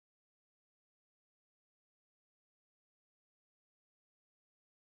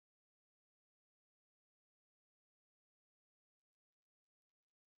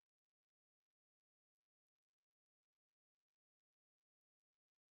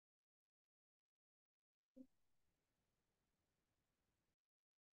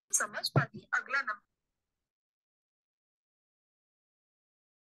समझ पाती अगला number.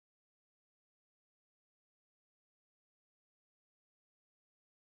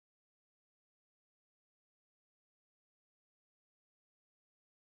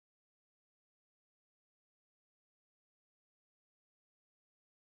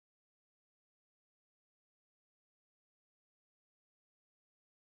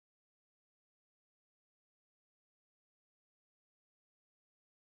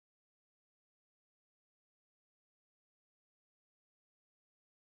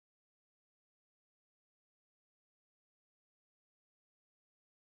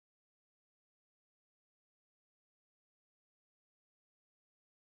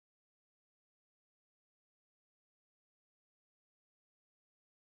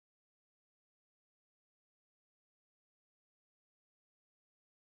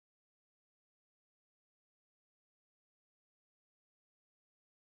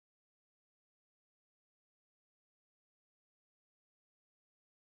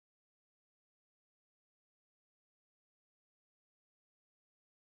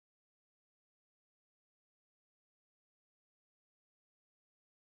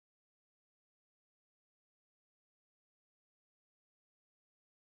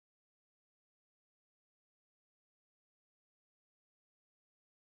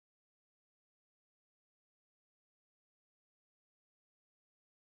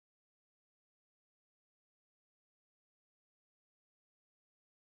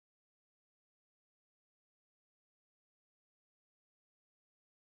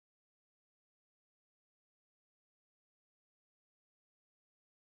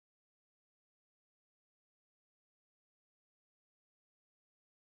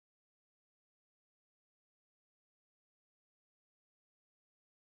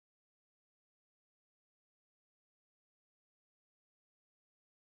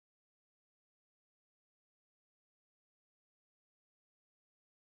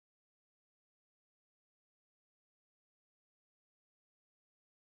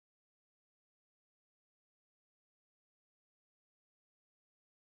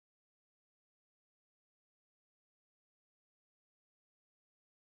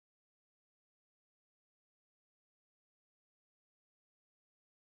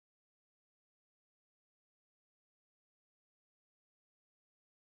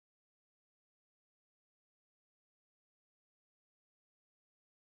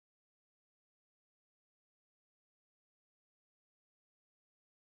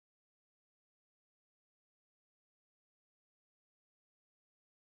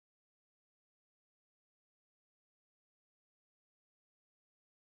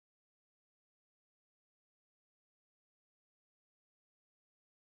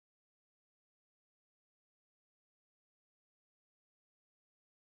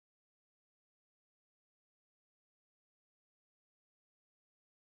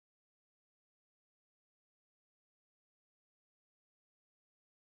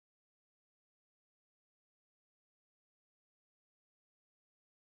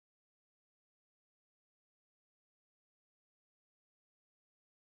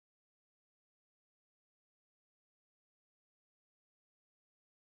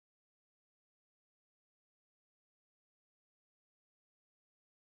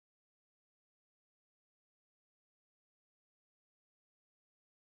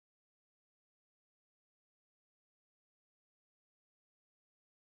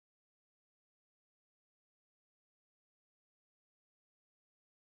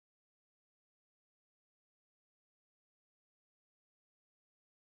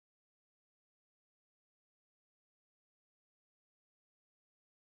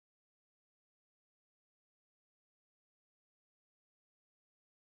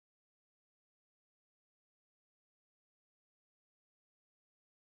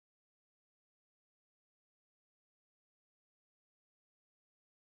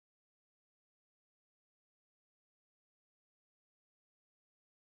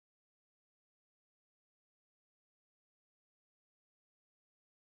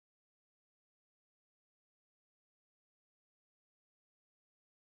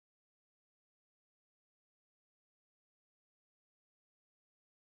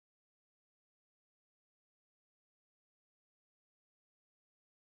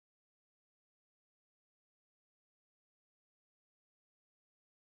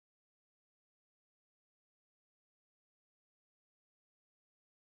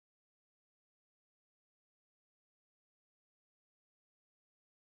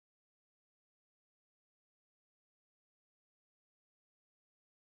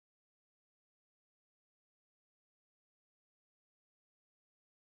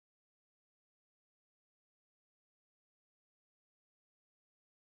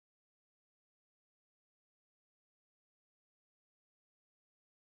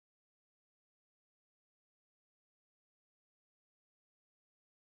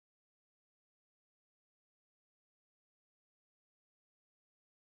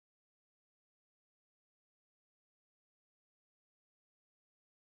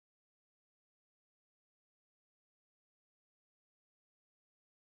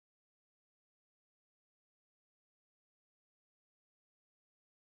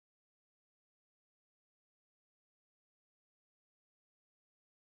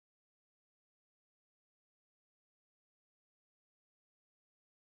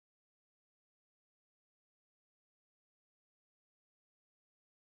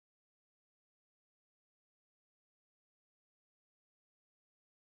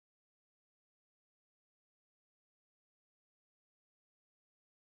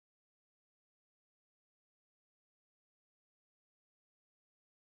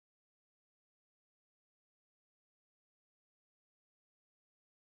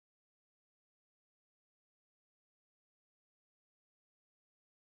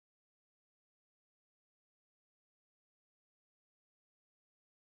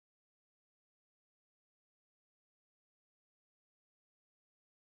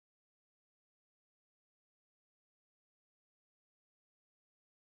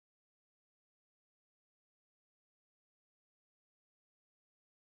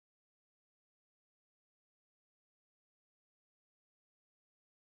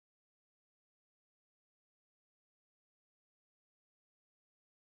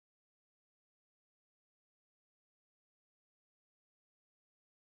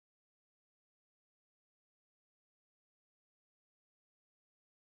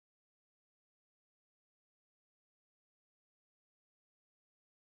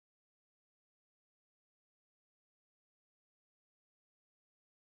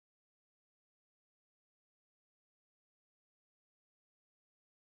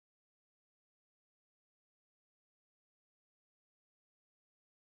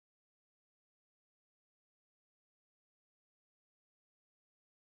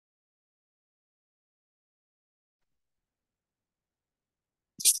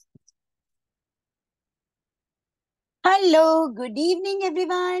 Hello, good evening,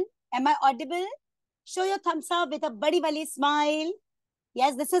 everyone. Am I audible? Show your thumbs up with a buddy wali smile.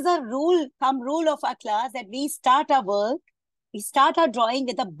 Yes, this is a thumb rule of our class that we start our work, we start our drawing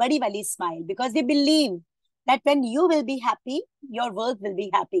with a buddy wali smile because we believe that when you will be happy, your work will be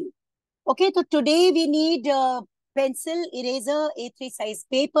happy. Okay, so today we need pencil, eraser, A3 size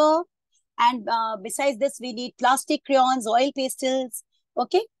paper, and besides this, we need plastic crayons, oil pastels,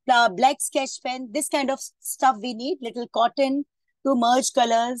 okay, black sketch pen, this kind of stuff we need, little cotton to merge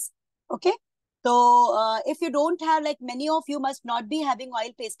colors, okay. So if you don't have, like many of you must not be having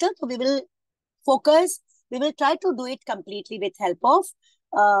oil pastel, so we will try to do it completely with help of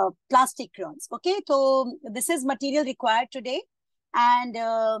plastic crayons, okay. So this is material required today, and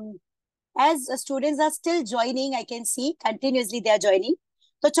as students are still joining, I can see continuously they are joining.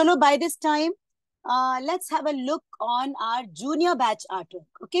 So chalo, by this time, let's have a look on our junior batch artwork.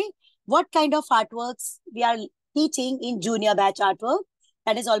 Okay, what kind of artworks we are teaching in junior batch artwork?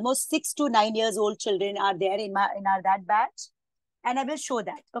 That is almost 6 to 9 years old children are there in our that batch, and I will show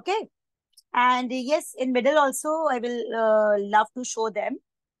that. Okay, and yes, in middle also I will love to show them.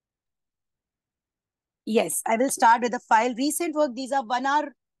 Yes, I will start with the file recent work. These are 1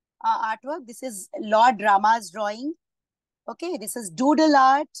 hour artwork. This is Lord Rama's drawing. Okay, this is doodle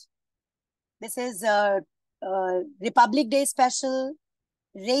art. This is Republic Day special,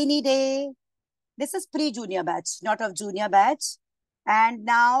 rainy day. This is pre-junior batch, not of junior batch. And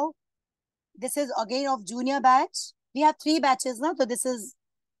now this is again of junior batch. We have 3 batches now. So this is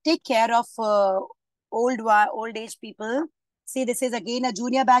take care of old age people. See, this is again a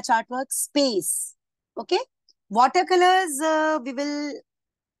junior batch artwork, space. Okay. Watercolors, we will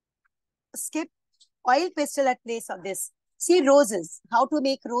skip. Oil pastel at place of this. See, roses. How to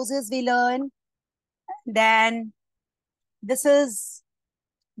make roses we learn. Then this is,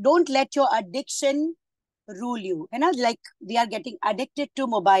 don't let your addiction rule you. You know, like we are getting addicted to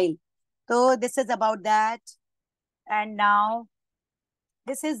mobile. So this is about that. And now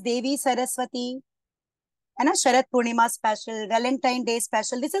this is Devi Saraswati. And a Sharat Purnima special, Valentine Day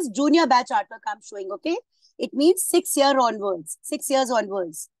special. This is junior batch artwork I'm showing, okay? It means 6 years onwards. 6 years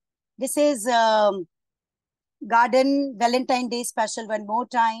onwards. This is Garden Valentine Day special one more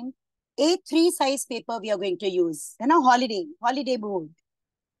time. A3 size paper we are going to use. You know, holiday mood.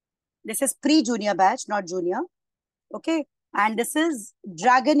 This is pre-junior batch, not junior. Okay. And this is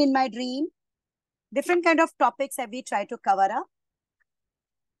Dragon in My Dream. Different kind of topics have we tried to cover up.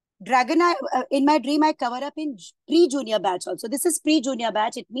 Dragon in My Dream, I cover up in pre-junior batch also. This is pre-junior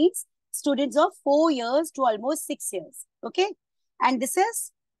batch. It means students of 4 years to almost 6 years. Okay. And this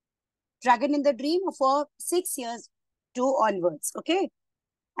is Dragon in the Dream for 6 years to onwards. Okay.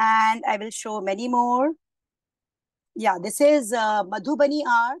 And I will show many more. Yeah, this is Madhubani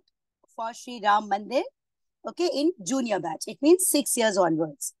art for Sri Ram Mandir. Okay, in junior batch. It means 6 years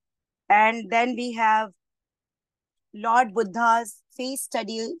onwards. And then we have Lord Buddha's face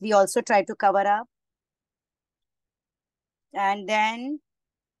study. We also try to cover up. And then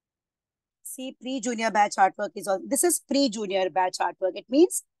see, pre-junior batch artwork is on. This is pre-junior batch artwork. It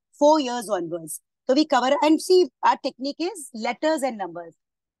means 4 years onwards. So we cover, and see, our technique is letters and numbers.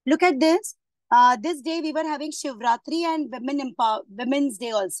 Look at this. This day we were having Shivratri and Women's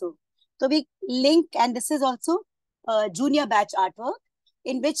Day also. So we link, and this is also junior batch artwork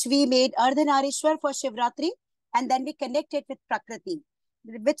in which we made Ardhanarishwar for Shivratri, and then we connect it with Prakriti,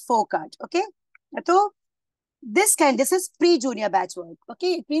 with folk art. Okay. So this is pre-junior batch work.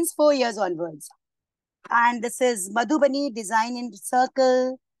 Okay. It means 4 years onwards. And this is Madhubani design in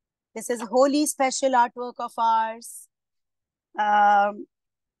circle. This is Holi special artwork of ours.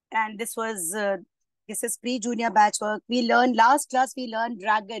 And this is pre-junior batch work. We learned, last class, we learned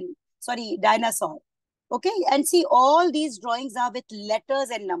dinosaur. Okay. And see, all these drawings are with letters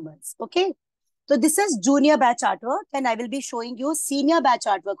and numbers. Okay. So this is junior batch artwork, and I will be showing you senior batch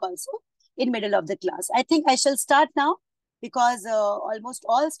artwork also in middle of the class. I think I shall start now because almost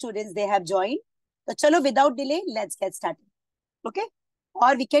all students, they have joined. So chalo, without delay, let's get started. Okay.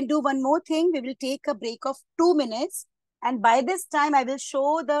 Or we can do one more thing. We will take a break of 2 minutes. And by this time, I will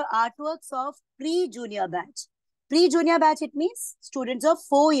show the artworks of pre-junior batch. Pre-junior batch, it means students of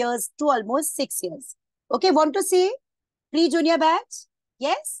 4 years to almost 6 years. Okay, want to see pre-junior batch?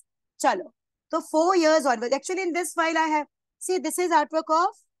 Yes? Chalo. So 4 years onwards. Actually, in this file, I have, see, this is artwork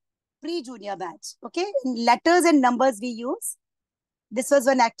of pre-junior batch. Okay, in letters and numbers we use. This was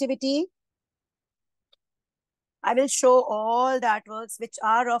one activity. I will show all the artworks which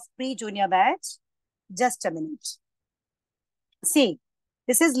are of pre-junior batch. Just a minute. See,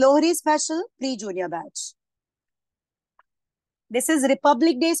 this is Lohri special, pre-junior batch. This is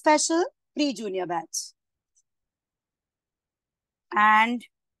Republic Day special, pre-junior batch. And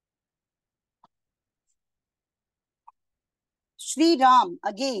Sri Ram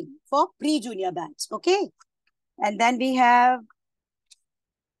again for pre-junior batch. Okay. And then we have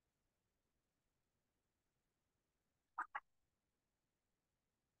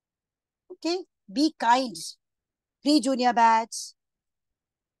okay, be kind, pre-junior batch.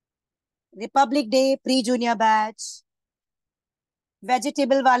 Republic Day, pre-junior batch.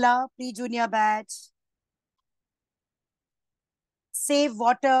 Vegetable Wala, pre-junior batch. Save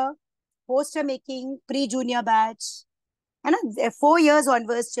Water, poster making, pre-junior batch. And 4 years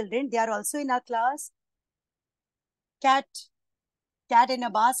onwards children, they are also in our class. Cat in a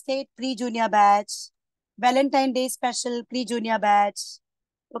Basket, pre-junior batch. Valentine Day special, pre-junior batch.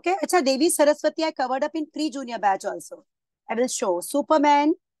 Okay, acha, Devi Saraswati I covered up in pre-junior batch also. I will show.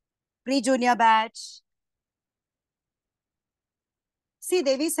 Superman, pre-junior batch. See,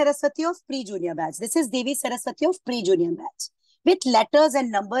 Devi Saraswati of pre-junior batch. This is Devi Saraswati of pre-junior batch. With letters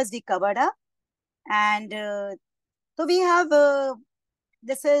and numbers we covered up. And so we have,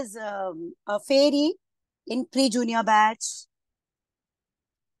 this is a fairy in pre-junior batch.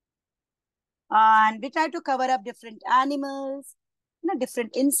 And we try to cover up different animals,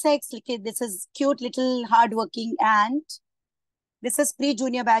 different insects. Like this is cute little hardworking ant. This is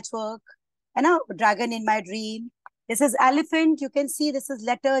pre-junior batch work. And a dragon in my dream. This is elephant. You can see this is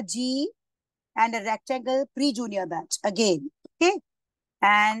letter G and a rectangle pre-junior batch again. Okay.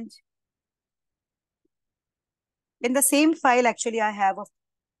 And in the same file, actually, I have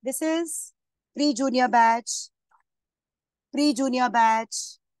this is pre-junior batch, pre-junior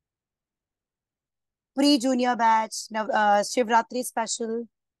batch, pre-junior batch, Shivratri special,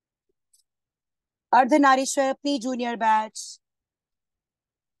 Ardhanarishwar pre-junior batch.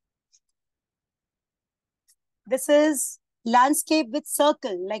 This is landscape with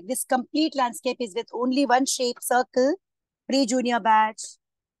circle. Like this complete landscape is with only one shape, circle, pre-junior batch.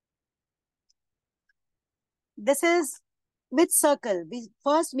 This is with circle. We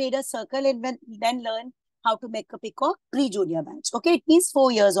first made a circle and then learn how to make a peacock, pre-junior batch. Okay, it means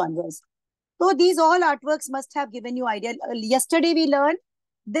 4 years onwards. So these all artworks must have given you idea. Yesterday we learned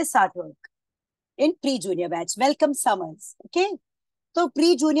this artwork in pre-junior batch. Welcome summers. Okay. So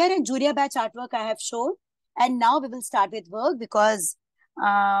pre-junior and junior batch artwork I have shown. And now we will start with work because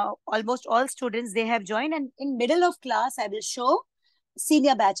almost all students, they have joined. And in middle of class, I will show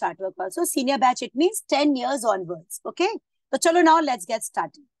senior batch artwork also. Senior batch, it means 10 years onwards. Okay. So chalo now let's get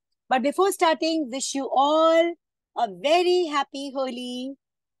started. But before starting, wish you all a very happy Holi.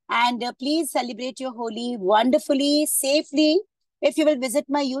 And please celebrate your Holi wonderfully, safely. If you will visit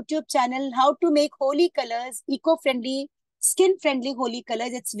my YouTube channel, how to make Holi colors, eco-friendly, skin-friendly Holi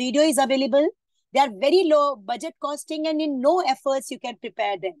colors. Its video is available. They are very low budget costing and in no efforts you can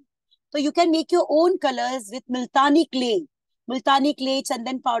prepare them. So you can make your own colors with Multani clay,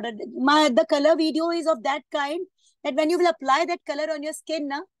 chandan powder. The color video is of that kind that when you will apply that color on your skin,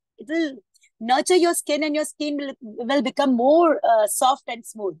 it will nurture your skin and your skin will become more soft and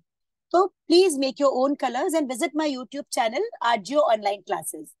smooth. So please make your own colors and visit my YouTube channel, Artjio Online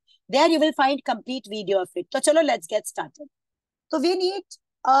Classes. There you will find complete video of it. So chalo, let's get started. So we need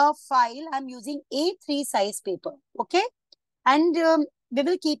a file. I'm using A3 size paper. Okay. And we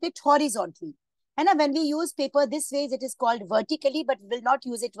will keep it horizontally. And when we use paper this way, it is called vertically, but we will not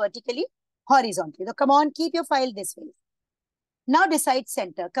use it vertically, horizontally. So come on, keep your file this way. Now decide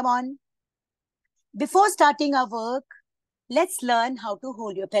center. Come on. Before starting our work, let's learn how to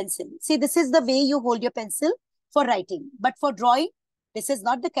hold your pencil. See, this is the way you hold your pencil for writing. But for drawing, this is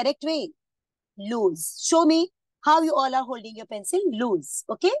not the correct way. Loose. Show me how you all are holding your pencil. Loose.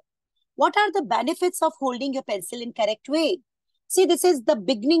 Okay. What are the benefits of holding your pencil in correct way? See, this is the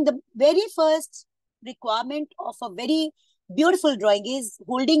beginning. The very first requirement of a very beautiful drawing is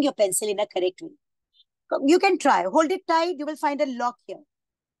holding your pencil in a correct way. You can try. Hold it tight. You will find a lock here.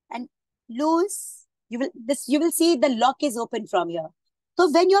 And loose. You will see the lock is open from here. So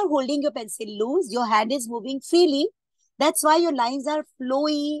when you're holding your pencil loose, your hand is moving freely. That's why your lines are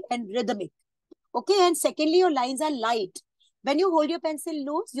flowy and rhythmic. Okay. And secondly, your lines are light. When you hold your pencil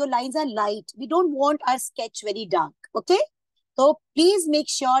loose, your lines are light. We don't want our sketch very dark. Okay. So please make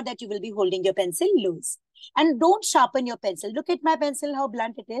sure that you will be holding your pencil loose. And don't sharpen your pencil. Look at my pencil, how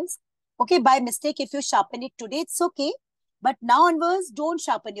blunt it is. Okay. By mistake, if you sharpen it today, it's okay. But now onwards, don't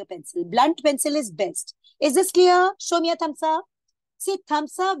sharpen your pencil. Blunt pencil is best. Is this clear? Show me a thumbs up. See,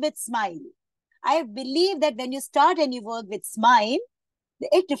 thumbs up with smile. I believe that when you start any work with smile,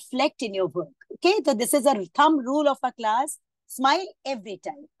 it reflects in your work. Okay, so this is a thumb rule of our class. Smile every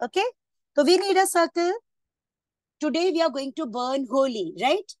time. Okay, so we need a circle. Today we are going to burn Holi,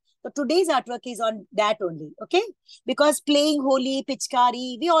 right? So today's artwork is on that only, okay? Because playing Holi,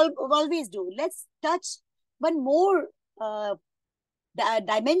 Pichkari, we all always do. Let's touch one more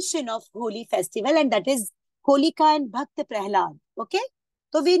dimension of Holi festival, and that is Holika and Bhakt Prahalad, okay?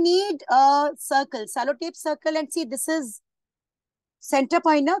 So we need a circle, sellotape circle, and see this is center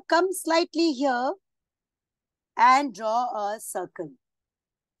point. Now come slightly here and draw a circle.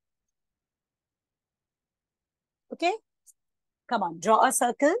 Okay, come on, draw a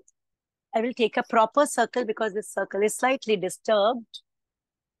circle. I will take a proper circle because this circle is slightly disturbed.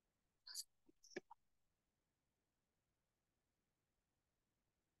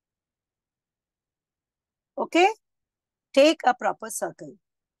 Okay, take a proper circle.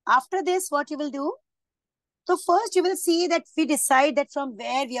 After this, what you will do? So first you will see that we decide that from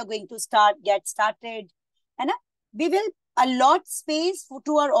where we are going to get started. And we will allot space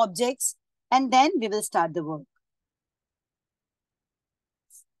to our objects and then we will start the work.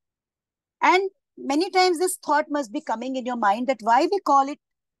 And many times this thought must be coming in your mind that why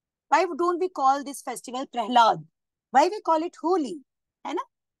don't we call this festival Prahalad? Why we call it Holi?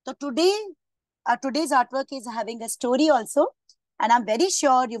 So today's artwork is having a story also. And I'm very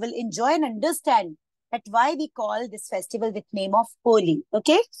sure you will enjoy and understand that why we call this festival with name of Holi.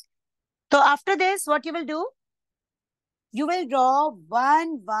 Okay. So after this, what you will do? You will draw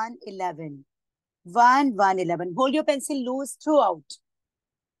 1, 1, 11. 1, 1, 11. Hold your pencil loose throughout.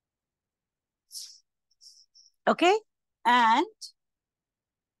 Okay. And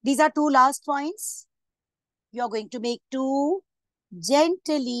these are two last points. You're going to make two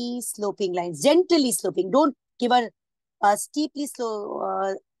gently sloping lines. Gently sloping. Don't give a steeply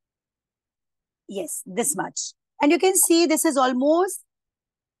slow. Yes, this much. And you can see this is almost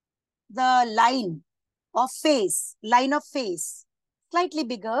the line of face. Line of face. Slightly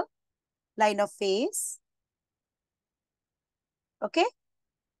bigger. Line of face. Okay.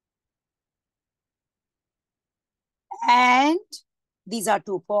 And these are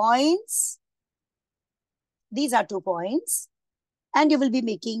 2 points. These are 2 points. And you will be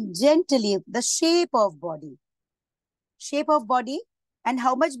making gently the shape of body. Shape of body. And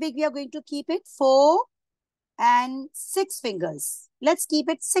how much big we are going to keep it? 4 and 6 fingers. Let's keep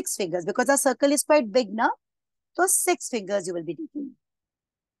it 6 fingers because our circle is quite big now. So 6 fingers you will be taking.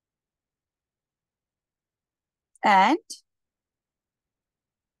 And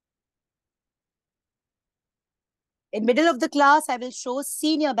in middle of the class, I will show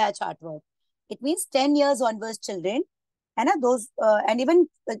senior batch artwork. It means 10 years onwards children. And and even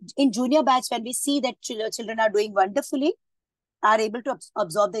in junior batch, when we see that children are doing wonderfully, are able to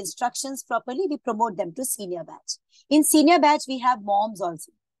absorb the instructions properly, we promote them to senior batch. In senior batch, we have moms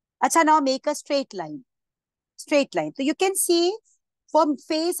also. Acha, now make a straight line. Straight line. So you can see from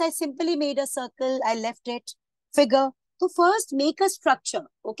face, I simply made a circle. I left it. Figure. So first make a structure.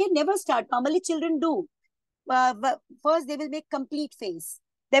 Okay, never start. Normally children do. But first they will make complete face.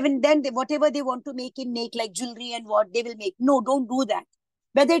 Then whatever they want to make like jewelry and what they will make. No, don't do that.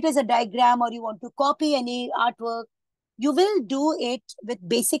 Whether it is a diagram or you want to copy any artwork, you will do it with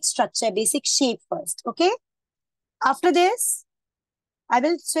basic structure, basic shape first. Okay. After this, I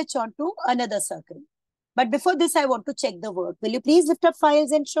will switch on to another circle. But before this, I want to check the work. Will you please lift up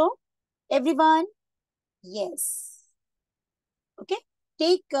files and show? Everyone? Yes. Okay.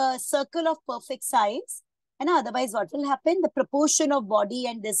 Take a circle of perfect size. And otherwise, what will happen? The proportion of body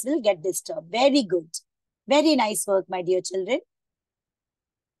and this will get disturbed. Very good. Very nice work, my dear children.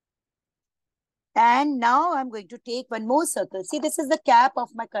 And now I'm going to take one more circle. See, this is the cap of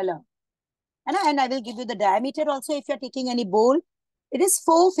my color. And I will give you the diameter also if you're taking any bowl. It is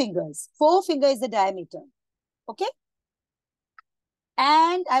 4 fingers. 4 fingers is the diameter. Okay.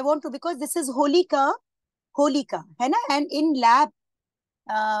 And I want to, because this is Holika, and in lab,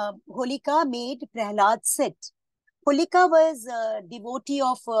 Holika made Prahalad sit. Holika was a devotee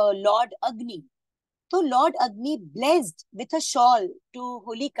of Lord Agni. So Lord Agni blessed with a shawl to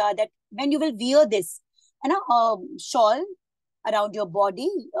Holika that when you will wear this shawl around your body,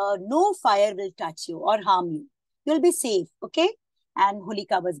 no fire will touch you or harm you. You'll be safe, okay? And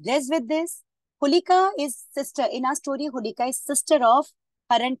Holika was blessed with this. Holika is sister, in our story, Holika is sister of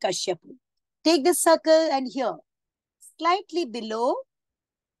Hiranyakashipu. Take this circle and here, slightly below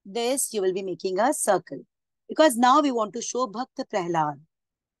this, you will be making a circle. Because now we want to show Bhakt Prahalad.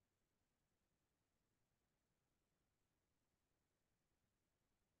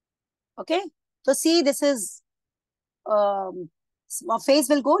 Okay. So see, this is, face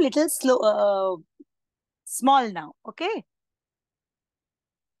will go little slow, small now. Okay.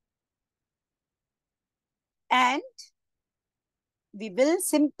 And we will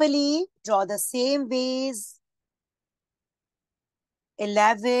simply draw the same ways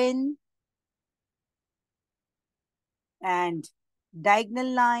 11 and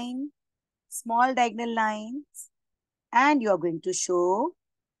diagonal line, small diagonal lines, and you are going to show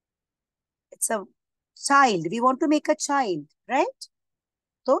it's a child. We want to make a child, right?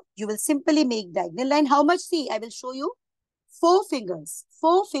 So you will simply make diagonal line. How much? See, I will show you 4 fingers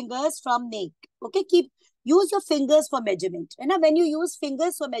from neck. Okay, use your fingers for measurement. And when you use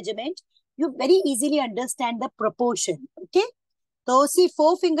fingers for measurement, you very easily understand the proportion. Okay, so see,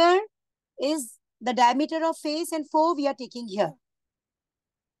 4 finger is the diameter of face, and 4 we are taking here.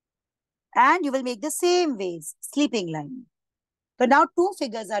 And you will make the same ways, sleeping line. So now 2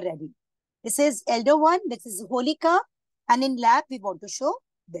 figures are ready. This is elder one, this is Holika, and in lab we want to show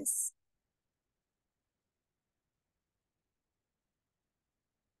this.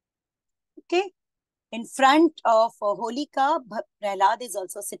 Okay, in front of Holika, Prahalad is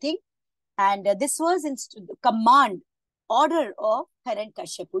also sitting, and this was in command, order of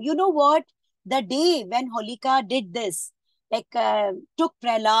Hiranyakashipu. You know what? The day when Holika did this, like took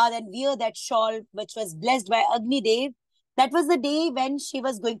Prahalad and wear that shawl which was blessed by Agni Dev, that was the day when she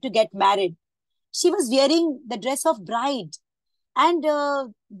was going to get married. She was wearing the dress of bride, and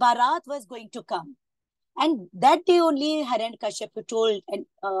Bharat was going to come. And that day only Hiranyakashipu told and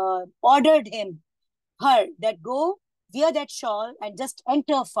ordered her that go wear that shawl and just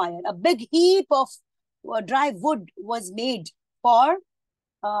enter fire. A big heap of dry wood was made for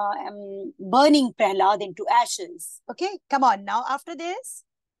burning Prahalad into ashes. Okay, come on now. After this,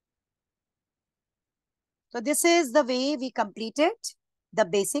 so this is the way we completed the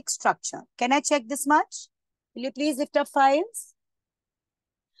basic structure. Can I check this much? Will you please lift up files?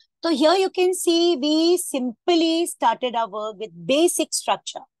 So here you can see we simply started our work with basic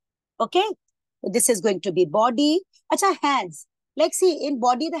structure. Okay, this is going to be body. Acha, hands. Like see, in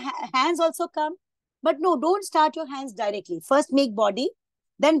body the hands also come. But no, don't start your hands directly. First make body,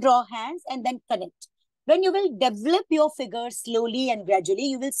 then draw hands, and then connect. When you will develop your figure slowly and gradually,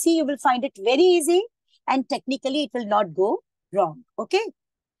 you will see, you will find it very easy, and technically it will not go wrong. Okay.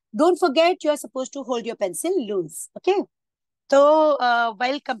 Don't forget, you are supposed to hold your pencil loose. Okay. So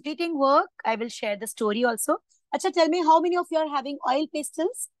while completing work, I will share the story also. Acha, tell me how many of you are having oil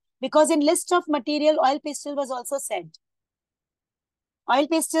pastels? Because in list of material, oil pastel was also said. Oil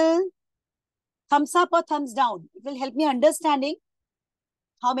pastel, thumbs up or thumbs down? It will help me understanding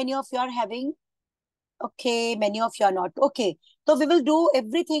how many of you are having. Okay, many of you are not. Okay, so we will do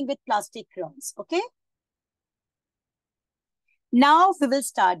everything with plastic crayons. Okay. Now we will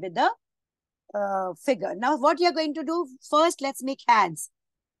start with the figure. Now what you are going to do? First, let's make hands.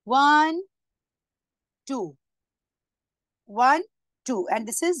 1, 2. 1, 2. And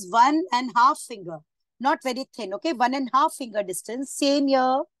this is 1.5 finger. Not very thin. Okay, 1.5 finger distance. Same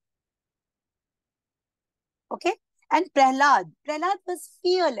here. Okay. And Prahalad was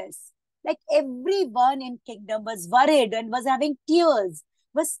fearless. Like everyone in kingdom was worried and was having tears,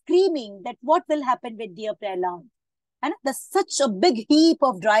 was screaming that what will happen with dear Prahalad. And such a big heap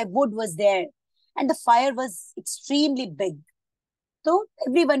of dry wood was there. And the fire was extremely big. So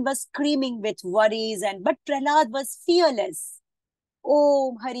everyone was screaming with worries, but Prahalad was fearless.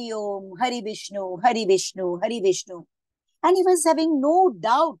 Om, Hari Vishnu, Hari Vishnu, Hari Vishnu. And he was having no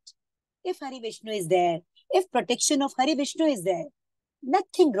doubt if Hari Vishnu is there, if protection of Hari Vishnu is there,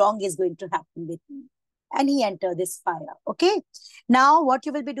 nothing wrong is going to happen with me. And he entered this fire. Okay. Now what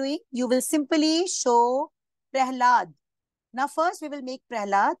you will be doing? You will simply show Prahalad. Now first we will make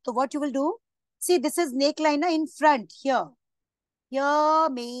Prahalad. So what you will do? See, this is neckline in front here. Here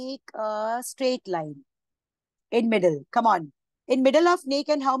make a straight line. In middle. Come on. In middle of neck,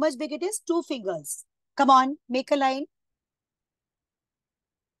 and how much big it is? 2 fingers. Come on. Make a line.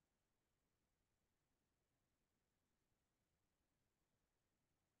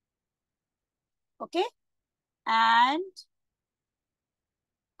 Okay. And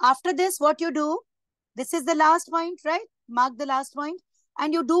after this, what you do? This is the last point, right? Mark the last point.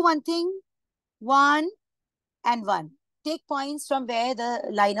 And you do one thing. 1 and 1. Take points from where the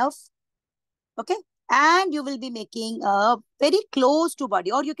line of. Okay. And you will be making a very close to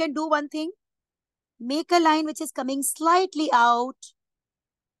body. Or you can do one thing. Make a line which is coming slightly out.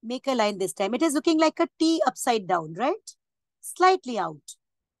 Make a line this time. It is looking like a T upside down, right? Slightly out.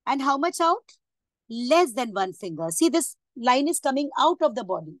 And how much out? Less than 1 finger. See, this line is coming out of the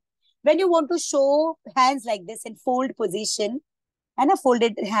body. When you want to show hands like this in fold position and a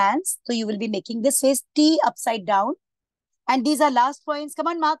folded hands, so you will be making this face T upside down. And these are last points. Come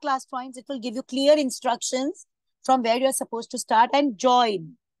on, mark last points. It will give you clear instructions from where you're supposed to start, and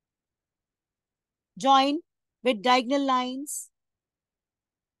join. Join with diagonal lines.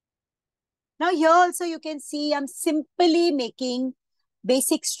 Now here also you can see I'm simply making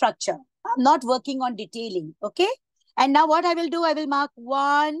basic structure. I'm not working on detailing, okay? And now what I will do, I will mark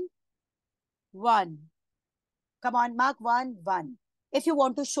 1, 1. Come on, mark 1, 1. If you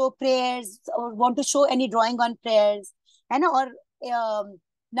want to show prayers or want to show any drawing on prayers, and or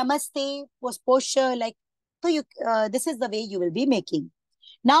namaste was posture, like, so you, this is the way you will be making.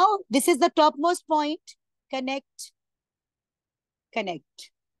 Now, this is the topmost point. Connect,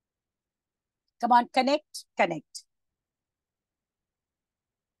 connect. Come on, connect, connect.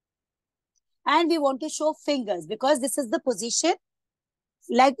 And we want to show fingers because this is the position,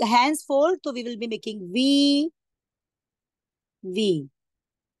 like hands fold. So we will be making V, V.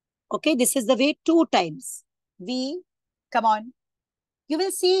 Okay, this is the way 2 times. V, come on. You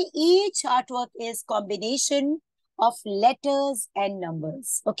will see each artwork is combination of letters and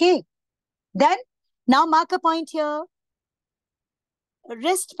numbers. Okay, then now mark a point here.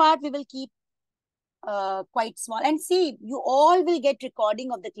 Wrist part we will keep quite small. And see, you all will get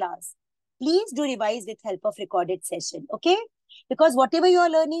recording of the class. Please do revise with help of recorded session. Okay, because whatever you are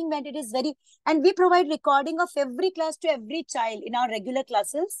learning, when it is very, and we provide recording of every class to every child in our regular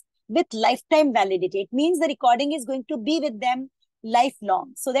classes with lifetime validity. It means the recording is going to be with them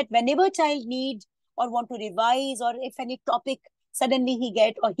lifelong, so that whenever child need or want to revise, or if any topic suddenly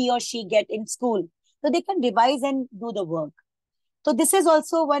he or she get in school, so they can revise and do the work. So this is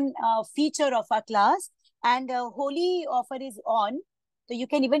also one feature of our class, and Holi offer is on, so you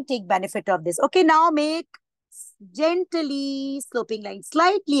can even take benefit of this. Okay, now make gently sloping line,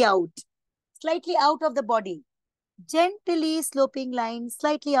 slightly out of the body. Gently sloping line,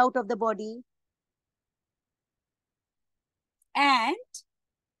 slightly out of the body. And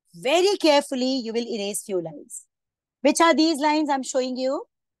very carefully, you will erase few lines. Which are these lines I'm showing you?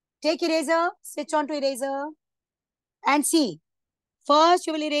 Take eraser, switch on to eraser, and see. First,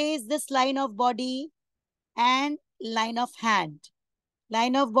 you will erase this line of body and line of hand.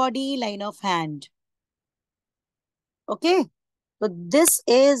 Line of body, line of hand. Okay. So this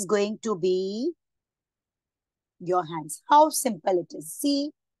is going to be your hands. How simple it is.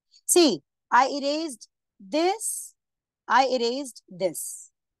 See, I erased this. I erased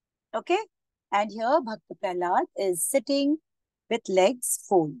this. Okay. And here Bhakta Prahalad is sitting with legs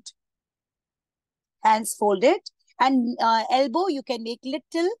folded. Hands folded. And elbow, you can make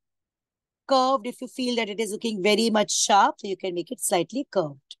little curved if you feel that it is looking very much sharp. So you can make it slightly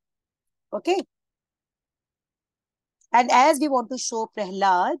curved. Okay. And as we want to show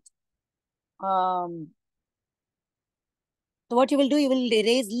Prahalad, so what you will do, you will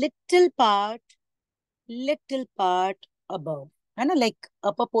erase little part above. And like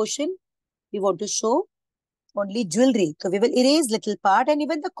upper portion, we want to show only jewelry. So we will erase little part, and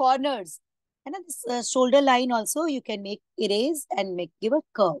even the corners. And this shoulder line also, you can make erase and give a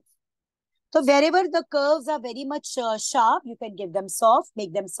curve. So wherever the curves are very much sharp, you can give them soft,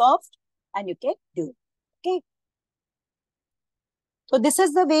 make them soft, and you can do. Okay. So this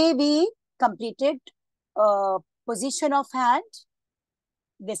is the way we completed position of hand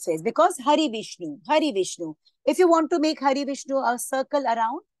this way. Because Hari Vishnu. If you want to make Hari Vishnu a circle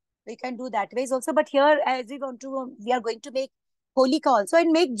around, we can do that ways also. But here, as we are going to make Holika also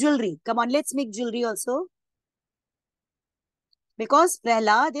and make jewelry. Come on, let's make jewelry also. Because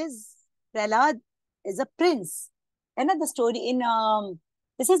Prahalad is a prince. And the story in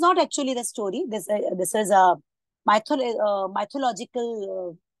this is not actually the story. This is a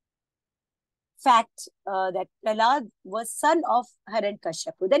mythological fact that Prahalad was son of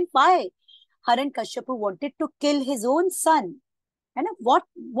Hiranyakashipu. Then why Hiranyakashipu wanted to kill his own son? And what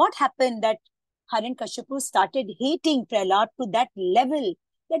happened that Hiranyakashipu started hating Prahalad to that level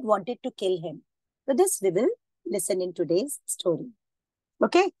that wanted to kill him? So this we will listen in today's story.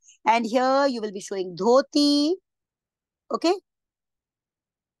 Okay. And here you will be showing dhoti. Okay.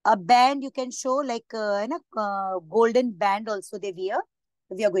 A band you can show, like golden band also they wear.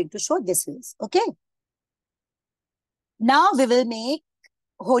 We are going to show this ways. Okay. Now we will make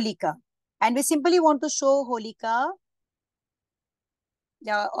Holika. And we simply want to show Holika.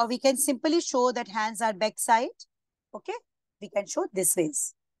 Or we can simply show that hands are back side. Okay. We can show this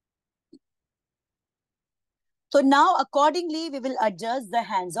ways. So now accordingly, we will adjust the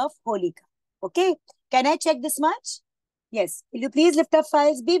hands of Holika. Okay. Can I check this much? Yes. Will you please lift up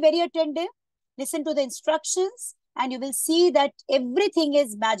files? Be very attentive. Listen to the instructions. And you will see that everything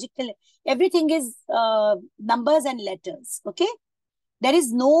is magical. Everything is numbers and letters. Okay. There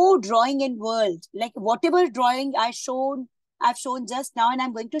is no drawing in world. Like whatever drawing I've shown just now, and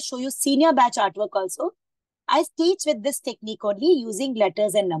I'm going to show you senior batch artwork also. I teach with this technique only using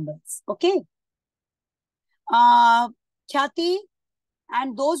letters and numbers. Okay. Khyati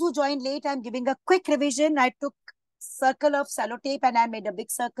and those who joined late, I'm giving a quick revision. I took circle of sellotape and I made a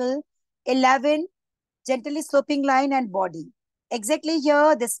big circle. 11, gently sloping line and body. Exactly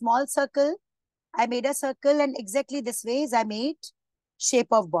here, this small circle, I made a circle and exactly this way is I made shape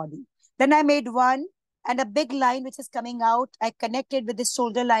of body. Then I made one and a big line which is coming out. I connected with this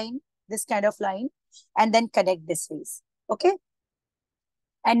shoulder line, this kind of line, and then connect this ways. Okay.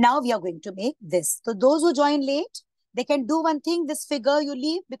 And now we are going to make this. So those who join late, they can do one thing. This figure you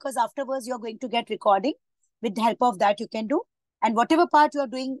leave because afterwards you are going to get recording. With the help of that you can do. And whatever part you are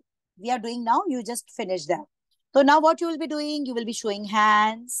doing, we are doing now, you just finish that. So now what you will be doing, you will be showing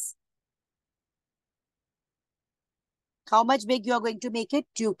hands. How much big you are going to make it?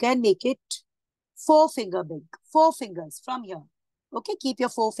 You can make it 4 finger big. 4 fingers from here. Okay, keep your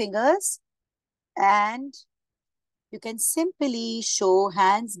 4 fingers. And you can simply show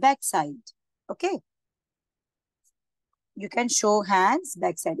hands backside. Okay. You can show hands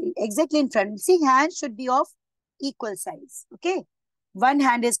backside. Exactly in front. See, hands should be of equal size. Okay. One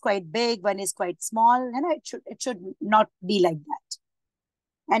hand is quite big, one is quite small. And it should not be like that.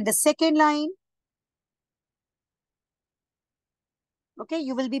 And the second line, okay,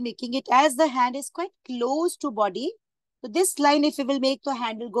 you will be making it as the hand is quite close to body. So this line, if you will make, the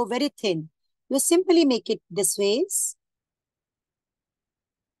hand will go very thin. You simply make it this ways.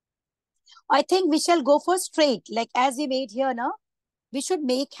 I think we shall go for straight, like as we made here now. We should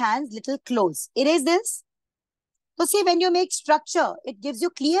make hands little close. Erase this. So see, when you make structure, it gives you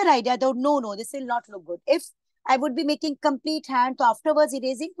clear idea that no, this will not look good. If I would be making complete hand, so afterwards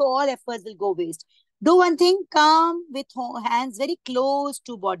erasing, so all efforts will go waste. Do one thing, come with hands very close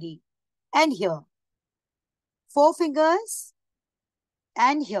to body. And here. 4 fingers.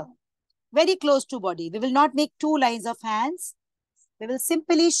 And here. Very close to body. We will not make 2 lines of hands. We will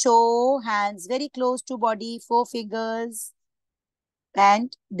simply show hands very close to body, 4 fingers.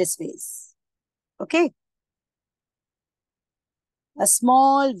 And this ways. Okay. A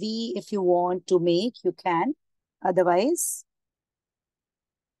small V if you want to make, you can. Otherwise,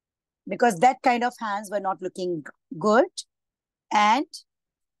 because that kind of hands were not looking good. And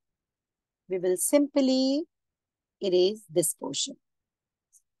we will simply erase this portion.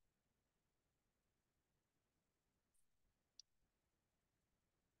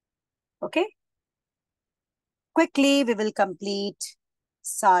 Okay. Quickly, we will complete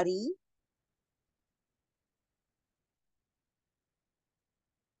sari.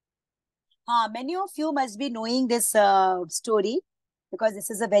 Many of you must be knowing this story because this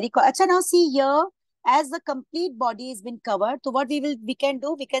is a very... Achha, now see here, as the complete body has been covered, so what we can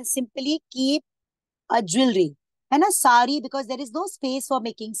do, we can simply keep a jewelry and a sari because there is no space for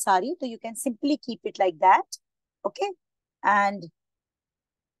making sari. So you can simply keep it like that. Okay. And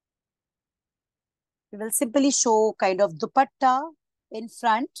we will simply show kind of dupatta in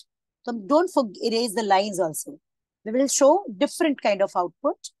front. So don't erase the lines also. We will show different kind of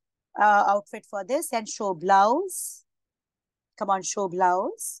outfit for this and show blouse. Come on, show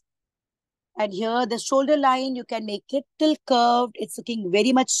blouse. And here the shoulder line, you can make it little curved. It's looking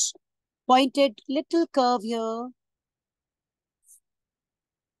very much pointed, little curve here.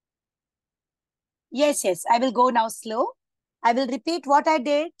 Yes, I will go now slow. I will repeat what I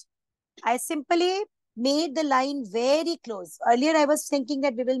did. I simply made the line very close. Earlier, I was thinking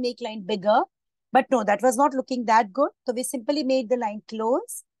that we will make line bigger. But no, that was not looking that good. So we simply made the line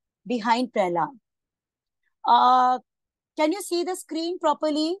close behind Prahalad. Can you see the screen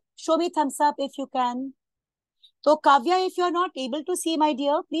properly? Show me thumbs up if you can. So Kavya, if you are not able to see, my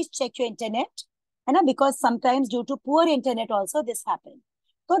dear, please check your internet. Because sometimes due to poor internet also this happens.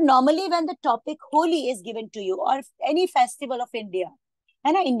 So normally when the topic Holi is given to you or any festival of India,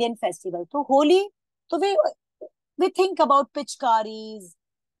 Indian festival. So Holi, so we think about pitchkaris,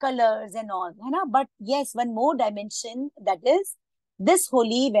 colors and all. But yes, one more dimension, that is this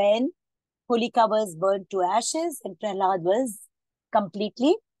Holi when Holika was burned to ashes and Prahalad was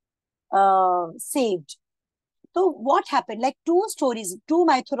completely saved. So what happened? Like 2 stories, 2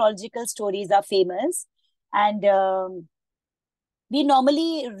 mythological stories are famous. And we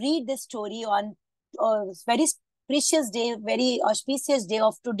normally read this story on a very precious day, very auspicious day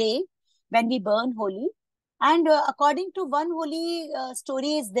of today when we burn Holi. And according to one Holi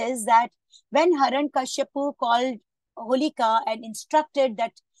story is this, that when Hiranyakashipu called Holika and instructed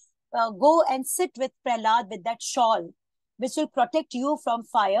that go and sit with Prahalad with that shawl, which will protect you from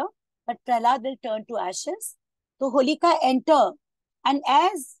fire, but Prahalad will turn to ashes. So Holika entered, and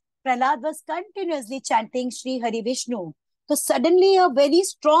as Prahalad was continuously chanting Shri Hari Vishnu, so suddenly a very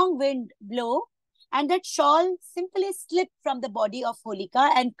strong wind blew, and that shawl simply slipped from the body of Holika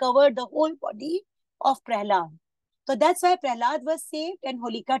and covered the whole body of Prahalad. So that's why Prahalad was saved and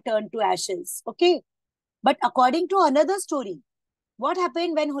Holika turned to ashes. Okay. But according to another story, what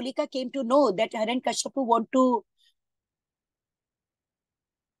happened when Holika came to know that Hiranyakashipu want to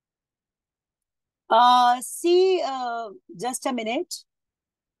see, just a minute.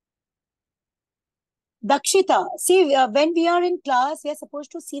 Dakshita, see, when we are in class, we are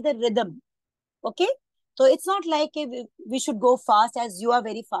supposed to see the rhythm. Okay. So it's not like we should go fast as you are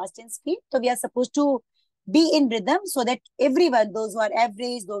very fast in speed. So we are supposed to be in rhythm so that everyone, those who are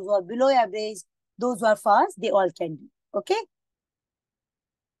average, those who are below average, those who are fast, they all can do. Okay.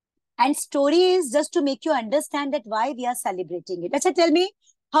 And story is just to make you understand that why we are celebrating it. Acha, tell me,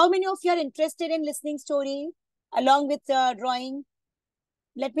 how many of you are interested in listening story along with drawing?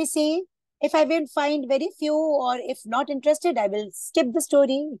 Let me see. If I will find very few or if not interested, I will skip the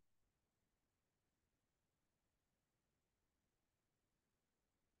story.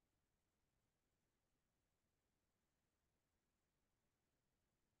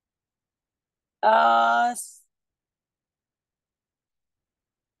 Uh,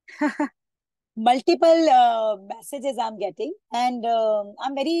 Multiple messages I'm getting, and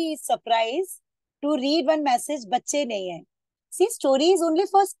I'm very surprised to read one message. Bacche nahi hai. See, story is only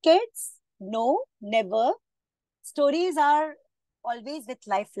for kids? No, never. Stories are always with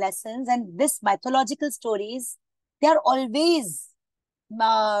life lessons, and this mythological stories, they are always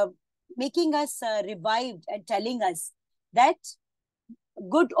uh, making us revived and telling us that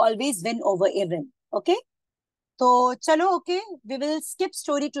good always win over evil. Okay. So, chalo, okay, we will skip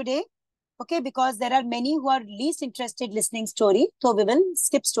story today. Okay, because there are many who are least interested listening story. So we will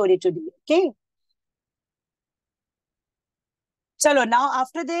skip story today. Okay. Chalo, now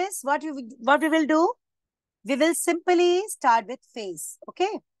after this, what we will do? We will simply start with face.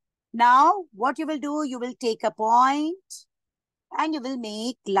 Okay. Now, what you will do, you will take a point and you will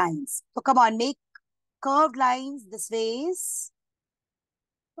make lines. So come on, make curved lines this ways.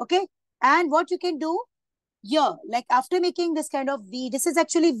 Okay. And what you can do, here, like after making this kind of V, this is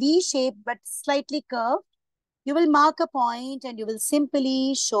actually V shape, but slightly curved. You will mark a point and you will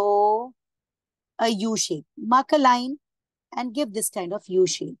simply show a U shape. Mark a line and give this kind of U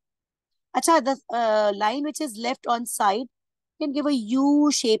shape. Acha, the line which is left on side can give a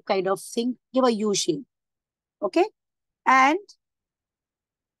U shape kind of thing. Give a U shape. Okay. And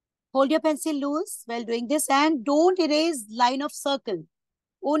hold your pencil loose while doing this and don't erase line of circle.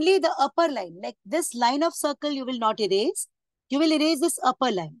 Only the upper line. Like this line of circle you will not erase. You will erase this upper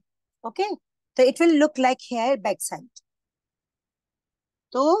line. Okay. So it will look like here backside.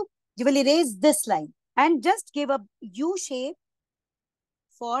 So you will erase this line and just give a U shape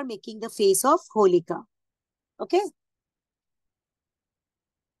for making the face of Holika. Okay.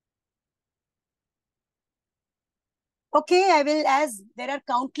 Okay, I will, as there are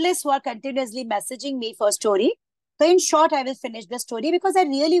countless who are continuously messaging me for story. So in short, I will finish the story because I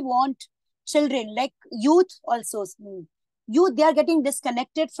really want children, like youth also. Youth, they are getting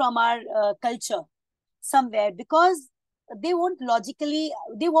disconnected from our culture somewhere because they want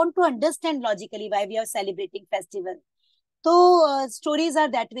to understand logically why we are celebrating festival. So stories are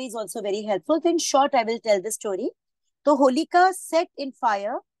that way is also very helpful. So in short, I will tell the story. So Holika set in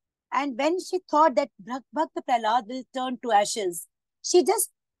fire, and when she thought that Bhakta Prahalad will turn to ashes, she just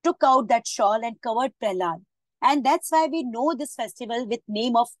took out that shawl and covered Prahalad. And that's why we know this festival with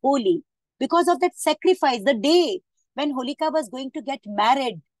name of Holi, because of that sacrifice, the day when Holika was going to get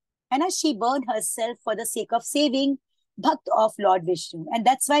married, and as she burned herself for the sake of saving Bhakt of Lord Vishnu. And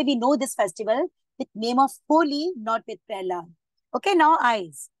that's why we know this festival with name of Holi, not with Prahalad. Okay, now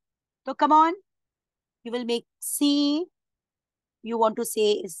eyes. So come on, you will make C. You want to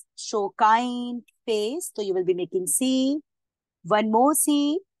say is show kind face. So you will be making C. One more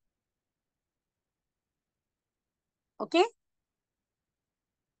C. Okay.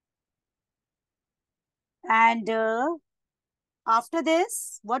 And after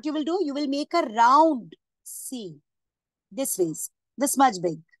this, what you will do? You will make a round C. This ways. This much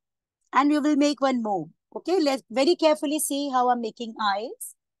big. And you will make one more. Okay. Let's very carefully see how I'm making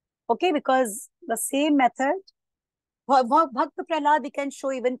eyes. Okay. Because the same method. Bhakta Prahlad, we can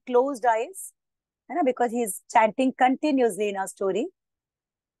show even closed eyes. You know, because he's chanting continuously in our story.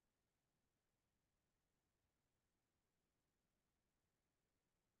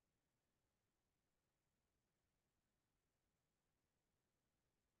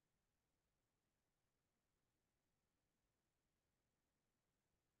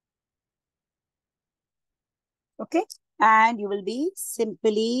 Okay. And you will be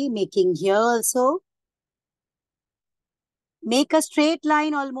simply making here also. Make a straight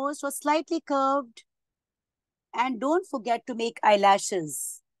line almost or slightly curved. And don't forget to make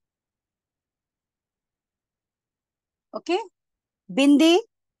eyelashes. Okay. Bindi.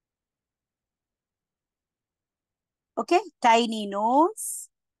 Okay, tiny nose,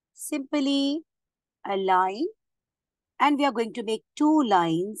 simply a line, and we are going to make 2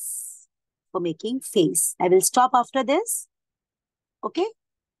 lines for making face. I will stop after this. Okay,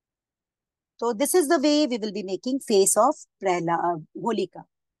 so this is the way we will be making face of Prahalad, Holika.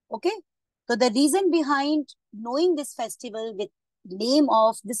 Okay, so the reason behind knowing this festival with name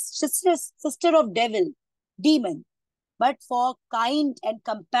of this sister of demon, but for kind and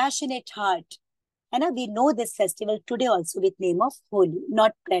compassionate heart. And we know this festival today also with name of Holi,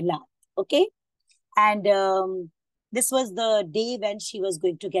 not Prahalad. Okay, and this was the day when she was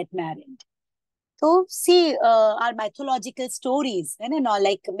going to get married. So see, our mythological stories, and all,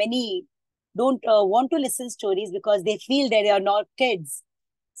 like many don't want to listen stories because they feel that they are not kids.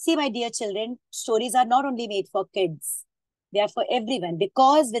 See, my dear children, stories are not only made for kids; they are for everyone.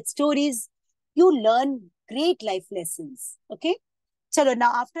 Because with stories, you learn great life lessons. Okay. Chalo,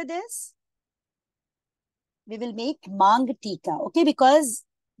 now after this, we will make Mang Tika. Okay, because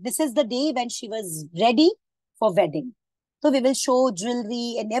this is the day when she was ready for wedding. So we will show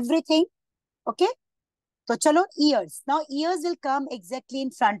jewelry and everything. Okay. So, chalo, ears. Now, ears will come exactly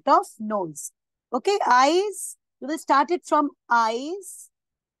in front of nose. Okay, eyes. We will start it from eyes.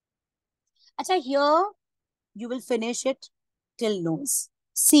 Acha, here you will finish it till nose.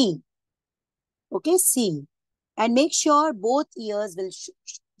 C. Okay, C. And make sure both ears will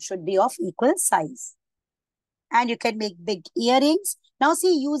should be of equal size. And you can make big earrings. Now,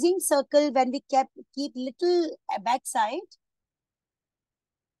 see, using circle when we keep little back side.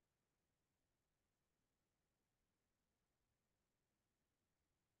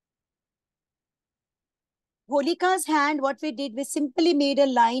 Holika's hand, what we did, we simply made a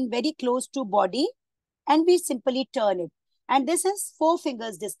line very close to body and we simply turn it. And this is 4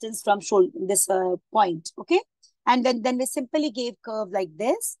 fingers distance from shoulder, this point, okay? And then we simply gave curve like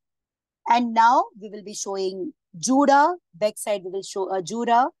this. And now we will be showing Juda. Back side we will show a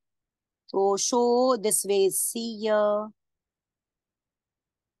Juda. So show this way, see here.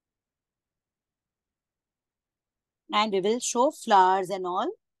 And we will show flowers and all.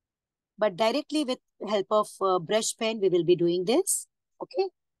 But directly with help of brush pen, we will be doing this. Okay.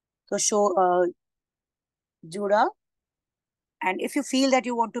 So show Juda. And if you feel that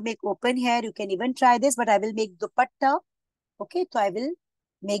you want to make open hair, you can even try this. But I will make dupatta. Okay. So I will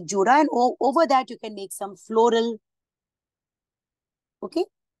make Juda. And over that, you can make some floral. Okay.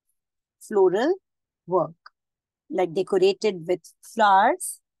 Floral work. Like decorated with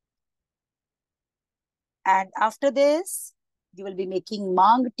flowers. And after this, you will be making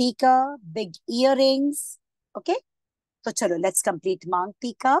Mang Tika, big earrings. Okay. So chalo, let's complete Mang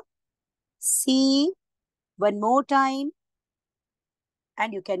Tika. See one more time.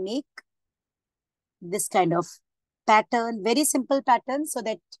 And you can make this kind of pattern, very simple pattern, so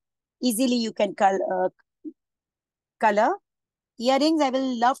that easily you can color. Earrings, I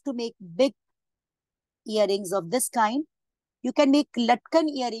will love to make big earrings of this kind. You can make latkan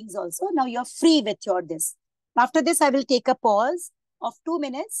earrings also. Now you're free with your this. After this, I will take a pause of 2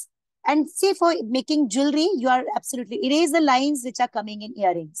 minutes. And say for making jewelry, you are absolutely erase the lines which are coming in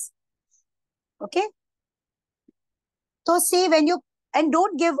earrings. Okay. So say when you, and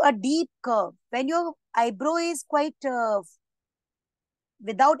don't give a deep curve. When your eyebrow is quite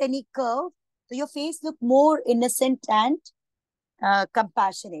without any curve, so your face look more innocent and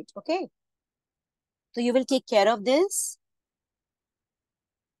compassionate. Okay. So you will take care of this.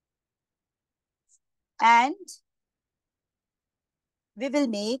 And we will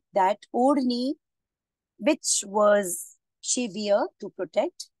make that odni, which was she wear to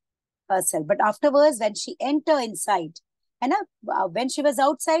protect herself. But afterwards, when she enter inside, and when she was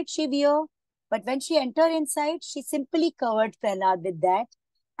outside, she wear. But when she entered inside, she simply covered Prahalad with that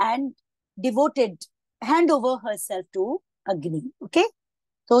and devoted, hand over herself to Agni. Okay.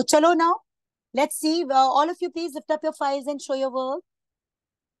 So chalo now. Let's see. All of you, please lift up your files and show your work.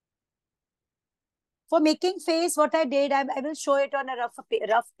 For making face, what I did, I will show it on a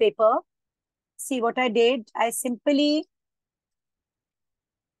rough paper. See what I did. I simply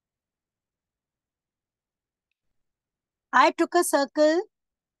took a circle.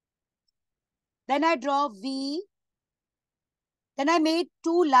 Then I draw V. Then I made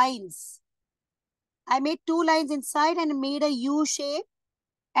 2 lines. I made 2 lines inside and made a U shape.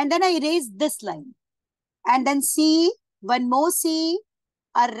 And then I erased this line. And then C, one more C,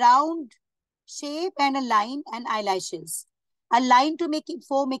 a round shape and a line and eyelashes. A line to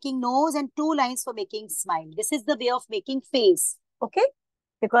for making nose and 2 lines for making smile. This is the way of making face. Okay?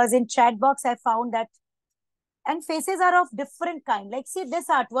 Because in chat box, I found that, and faces are of different kind. Like see this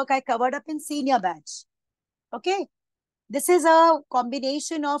artwork I covered up in senior batch. Okay? This is a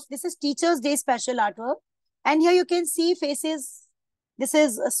combination of, this is Teacher's Day special artwork. And here you can see faces. This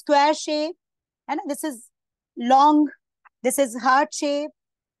is a square shape, and this is long. This is heart shape.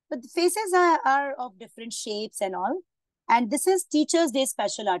 But the faces are of different shapes and all. And this is Teachers' Day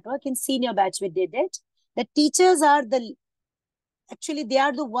special artwork. In senior batch, we did it. The teachers are actually, they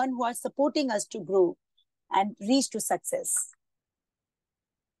are the one who are supporting us to grow and reach to success.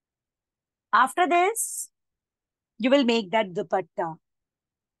 After this, you will make that dupatta.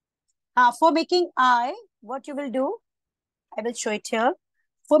 For making eye, what you will do, I will show it here.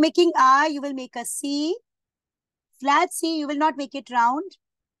 For making eye, you will make a C, flat C, you will not make it round.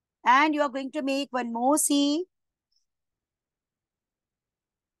 And you are going to make one more C.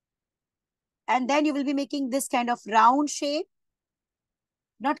 And then you will be making this kind of round shape.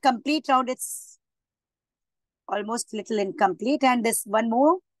 Not complete round, it's almost little incomplete. And this one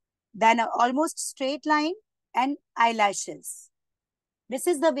more, then almost straight line and eyelashes. This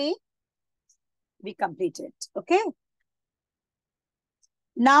is the way we complete it. Okay.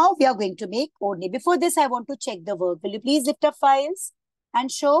 Now we are going to make Odni. Before this, I want to check the work. Will you please lift up files and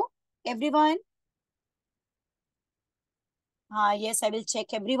show everyone? Yes, I will check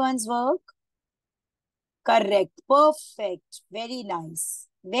everyone's work. Correct. Perfect. Very nice.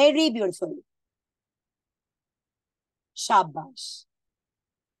 Very beautiful. Shabash.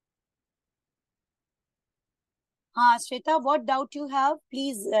 Shweta, what doubt you have?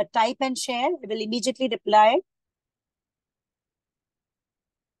 Please type and share. I will immediately reply.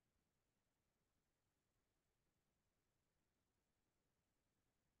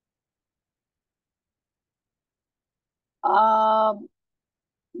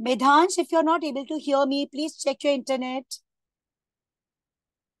 Medhansh, if you're not able to hear me, please check your internet.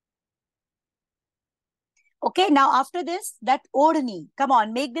 Okay, now after this, that Odni. Come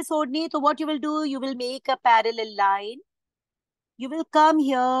on, make this Odni. So what you will do, you will make a parallel line. You will come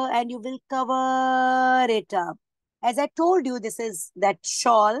here and you will cover it up. As I told you, this is that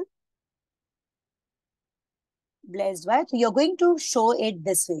shawl. Blessed, right? So you're going to show it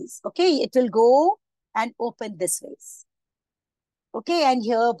this way. Okay, it will go and open this way. Okay, and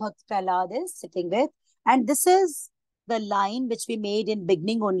here Bhakt Prahalad is sitting with. And this is the line which we made in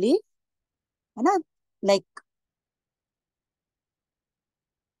beginning only. Like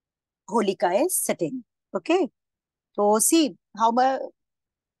Holika is sitting. Okay. So see how much.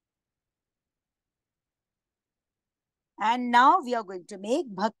 And now we are going to make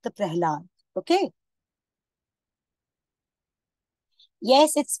Bhakt Prahalad. Okay.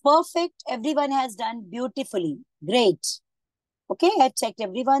 Yes, it's perfect. Everyone has done beautifully. Great. Okay, I've checked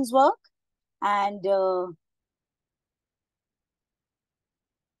everyone's work. And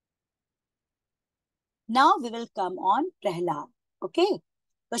now we will come on Prahalad. Okay.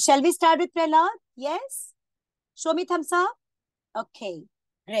 So shall we start with Prahalad? Yes. Show me thumbs up. Okay.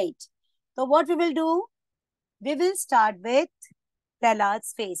 Great. So what we will do? We will start with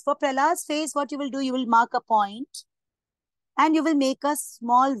Prahalad's face. For Prahalad's face, what you will do? You will mark a point. And you will make a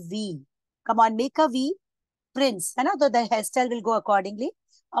small V. Come on, make a V. Prince. You know, the hairstyle will go accordingly.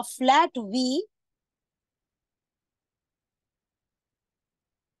 A flat V.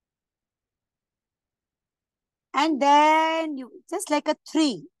 And then you just like a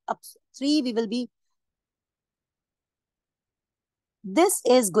 3. Up 3 we will be. This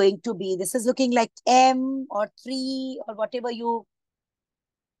is going to be, this is looking like M or 3 or whatever you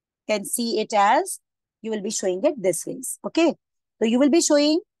can see it as. You will be showing it this way. Okay. So you will be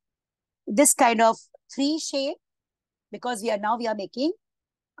showing this kind of 3 shape because we are making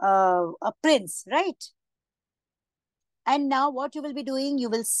a prince, right? And now what you will be doing, you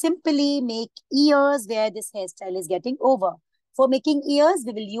will simply make ears where this hairstyle is getting over. For making ears,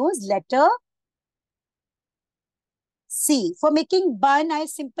 we will use letter C. For making bun, I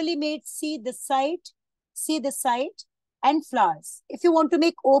simply made C this side, and flowers. If you want to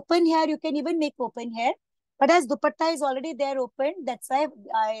make open hair, you can even make open hair. But as dupatta is already there open, that's why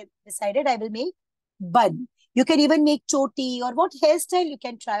I decided I will make bun. You can even make choti or what hairstyle you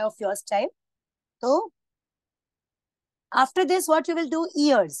can try of your style. So, after this, what you will do?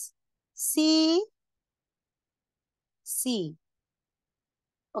 Ears. C.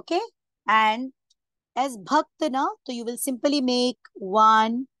 Okay. And as Bhakt na, so you will simply make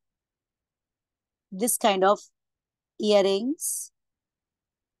one this kind of earrings.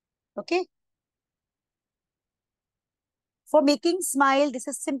 Okay. For making smile, this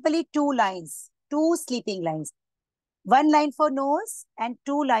is simply 2 lines, 2 sleeping lines. 1 line for nose and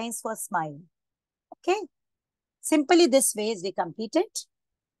 2 lines for smile. Okay. Simply this way we complete it.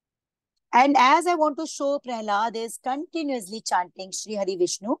 And as I want to show, Prahalad is continuously chanting Shri Hari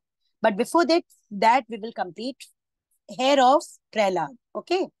Vishnu. But before that we will complete hair of Prahalad.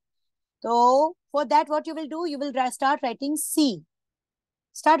 Okay. So For that, what you will do, you will start writing C.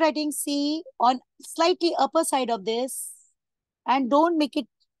 Start writing C on slightly upper side of this, and don't make it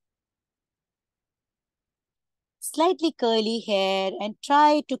slightly curly hair, and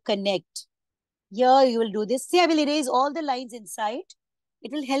try to connect. Here you will do this. See, I will erase all the lines inside.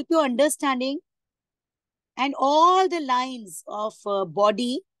 It will help you understanding, and all the lines of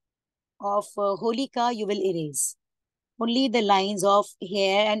body of Holika you will erase. Only the lines of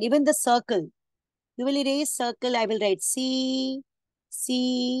hair and even the circle. You will erase circle. I will write C,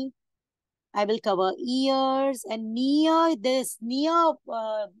 C. I will cover ears, and near this line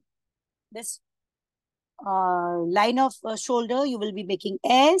of shoulder, you will be making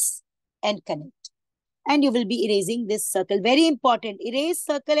S and connect. And you will be erasing this circle. Very important. Erase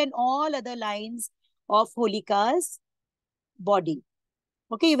circle and all other lines of Holika's body.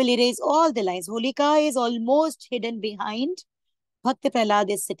 Okay, you will erase all the lines. Holika is almost hidden behind. Bhakti Prahalad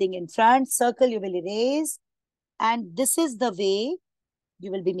is sitting in front. Circle you will erase. And this is the way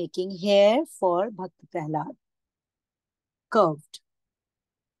you will be making hair for Bhakti Prahalad. Curved.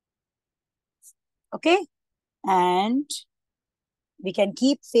 Okay. And we can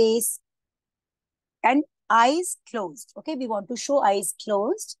keep face and eyes closed. Okay. We want to show eyes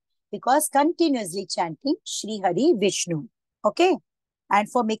closed because continuously chanting Shri Hari Vishnu. Okay. And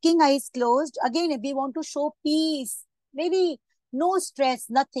for making eyes closed, again, if we want to show peace, maybe no stress,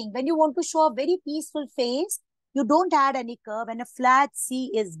 nothing. When you want to show a very peaceful face, you don't add any curve, and a flat C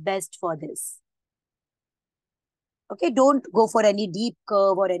is best for this. Okay, don't go for any deep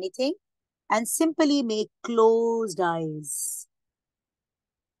curve or anything, and simply make closed eyes.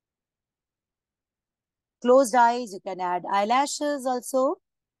 Closed eyes, you can add eyelashes also.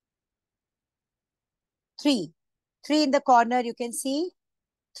 3. 3 in the corner, you can see.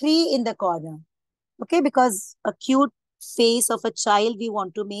 3 in the corner. Okay, because a cute face of a child we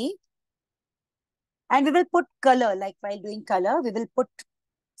want to make. And we will put color, like while doing color, we will put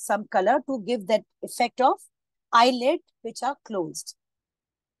some color to give that effect of eyelid which are closed.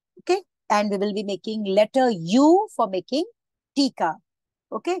 Okay, and we will be making letter U for making tika.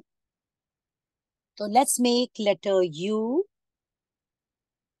 Okay, so let's make letter U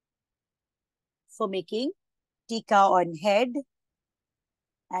for making tika on head.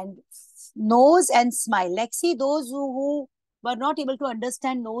 And nose and smile. Like, see, those who were not able to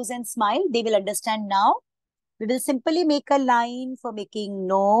understand nose and smile, they will understand now. We will simply make a line for making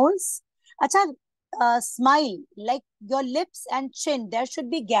nose. Acha, smile, like your lips and chin, there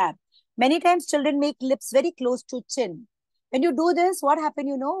should be gap. Many times children make lips very close to chin. When you do this, what happen,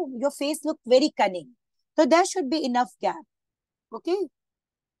 you know, your face look very cunning. So there should be enough gap. Okay.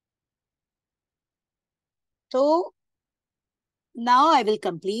 So now I will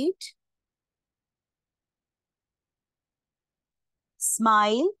complete.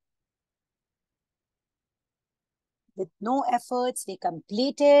 Smile. With no efforts, we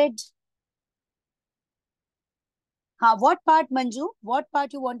completed. What part, Manju? What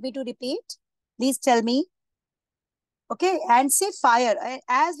part you want me to repeat? Please tell me. Okay, and say fire.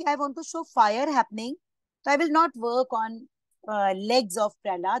 As I want to show fire happening, so I will not work on legs of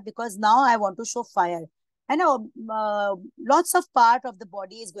Prahalad because now I want to show fire. I know lots of part of the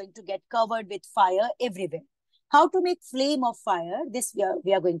body is going to get covered with fire everywhere. How to make flame of fire, this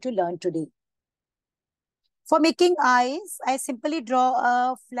we are going to learn today. For making eyes, I simply draw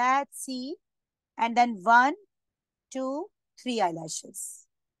a flat C and then 1, 2, 3 eyelashes.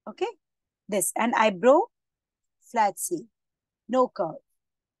 Okay, this, and eyebrow, flat C, no curve.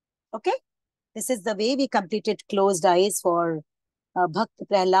 Okay, this is the way we completed closed eyes for Bhakt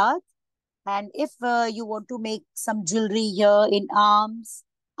Prahalad. And if you want to make some jewelry here in arms,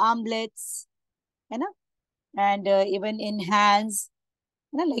 armlets, you know, and even in hands,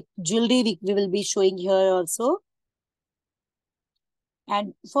 you know, like jewelry we will be showing here also.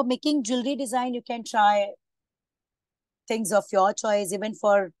 And for making jewelry design, you can try things of your choice. Even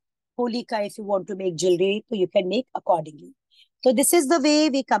for Holika, if you want to make jewelry, so you can make accordingly. So this is the way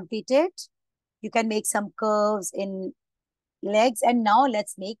we completed. You can make some curves in legs. And now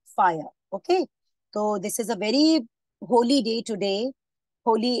let's make fire. Okay. So this is a very holy day today.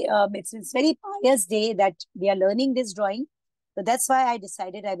 Holy, it's very pious day that we are learning this drawing. So that's why I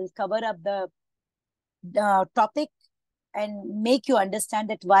decided I will cover up the topic and make you understand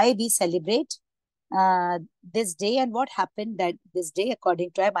that why we celebrate this day and what happened that this day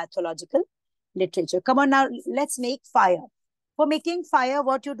according to our mythological literature. Come on now, let's make fire. For making fire,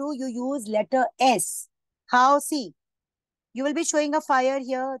 what you do, you use letter S. How? See, you will be showing a fire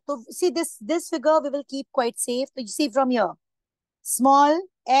here. So see this figure we will keep quite safe. So you see from here, small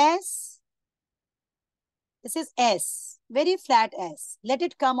S. This is S, very flat S. Let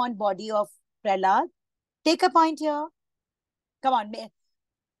it come on body of Prahalad. Take a point here. Come on,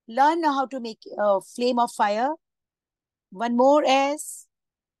 learn how to make a flame of fire. One more S.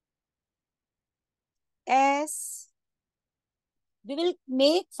 S. We will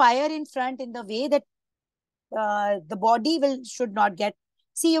make fire in front in the way that the body should not get.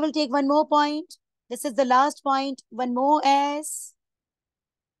 See, you will take one more point. This is the last point. One more S.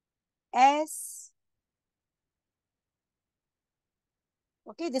 S.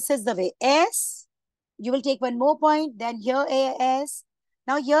 Okay, this is the way. S. You will take one more point. Then here A, S.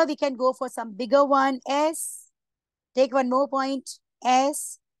 Now here we can go for some bigger one. S. Take one more point.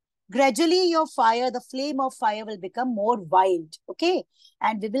 S. Gradually your fire, the flame of fire will become more wild. Okay.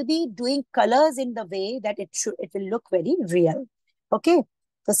 And we will be doing colors in the way that it will look very real. Okay.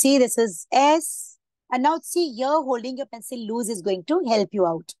 So see, this is S. And now see here, holding your pencil loose is going to help you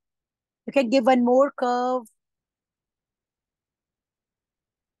out. You can give one more curve.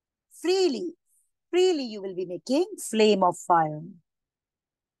 Freely you will be making flame of fire.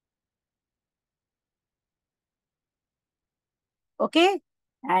 Okay.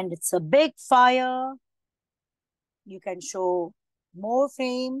 And it's a big fire. You can show more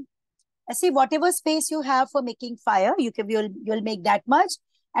flame. See, whatever space you have for making fire, you'll make that much.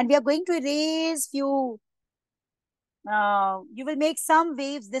 And we are going to erase few. You will make some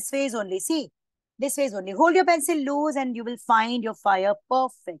waves this ways only. See, this ways only. Hold your pencil loose and you will find your fire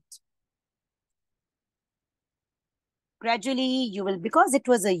perfect. Gradually, you will, because it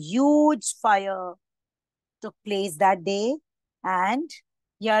was a huge fire took place that day. And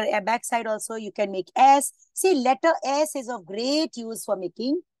your backside also, you can make S. See, letter S is of great use for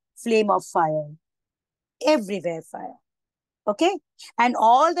making flame of fire. Everywhere fire. Okay. And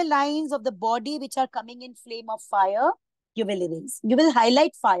all the lines of the body which are coming in flame of fire, you will erase. You will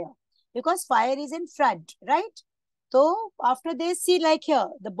highlight fire because fire is in front, right? So after this, see like here,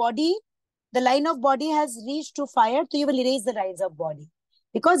 the body, the line of body has reached to fire. So you will erase the lines of body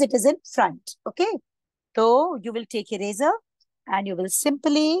because it is in front. Okay. So you will take eraser and you will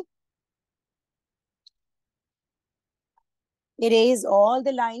simply erase all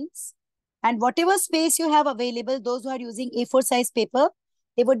the lines. And whatever space you have available, those who are using A4 size paper,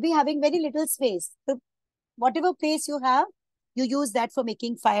 they would be having very little space. So whatever place you have, you use that for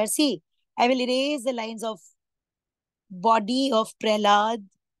making fire. See, I will erase the lines of body of Prahalad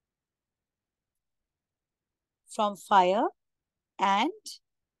from fire and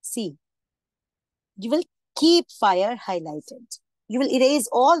see, you will keep fire highlighted. You will erase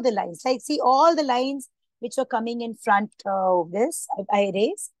all the lines. Like see all the lines which were coming in front of this, I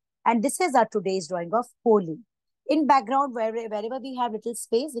erase. And this is our today's drawing of Holi. In background, wherever we have little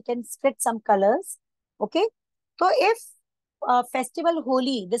space, we can spread some colors. Okay. So if festival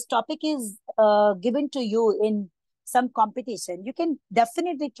Holi, this topic is given to you in some competition, you can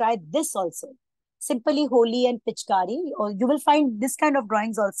definitely try this also. Simply Holi and Pichkari, or you will find this kind of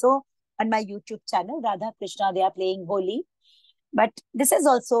drawings also on my YouTube channel, Radha Krishna, they are playing Holi. But this is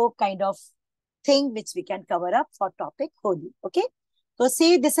also kind of thing which we can cover up for topic Holi. Okay. So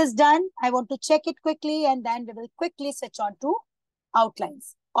see, this is done. I want to check it quickly and then we will quickly switch on to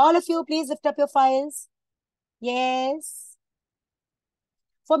outlines. All of you, please lift up your files. Yes.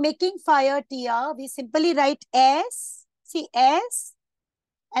 For making fire, Tia, we simply write S. See, S.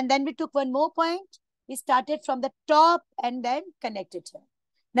 And then we took one more point. We started from the top and then connected here.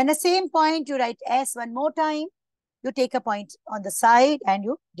 Then the same point, you write S one more time. You take a point on the side and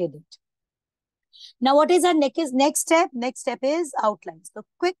you did it. Now, what is our next step? Next step is outlines. So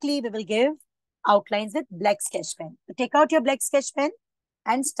quickly, we will give outlines with black sketch pen. So take out your black sketch pen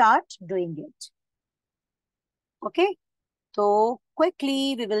and start doing it. Okay. So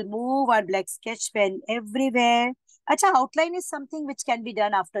quickly, we will move our black sketch pen everywhere. Acha, outline is something which can be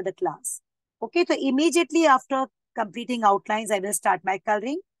done after the class. Okay. So immediately after completing outlines, I will start my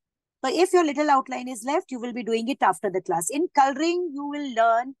coloring. So if your little outline is left, you will be doing it after the class. In coloring, you will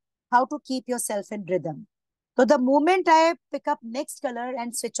learn how to keep yourself in rhythm. So the moment I pick up next color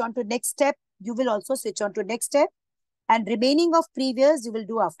and switch on to next step, you will also switch on to next step. And remaining of previous, you will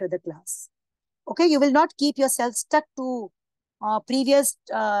do after the class. Okay, you will not keep yourself stuck to previous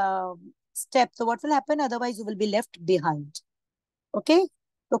step. So what will happen? Otherwise, you will be left behind. Okay,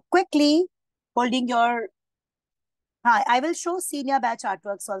 so quickly holding your... I will show senior batch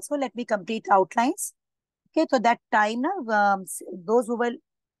artworks also. Let me complete outlines. Okay, so that time, those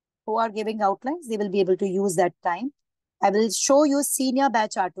who are giving outlines, they will be able to use that time. I will show you senior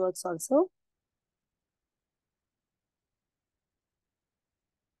batch artworks also.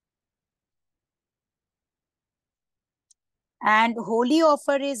 And Holi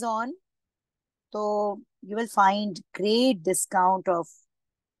offer is on. So you will find great discount of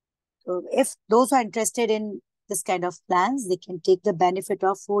So if those are interested in this kind of plans, they can take the benefit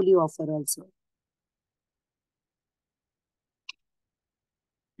of Holi offer also.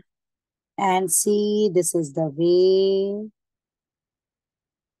 And see, this is the way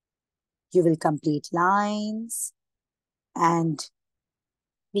you will complete lines. And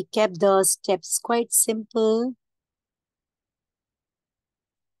we kept the steps quite simple,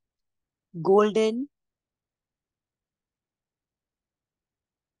 golden.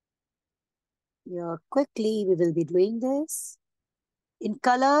 Yeah, quickly we will be doing this. In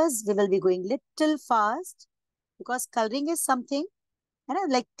colors, we will be going little fast because coloring is something,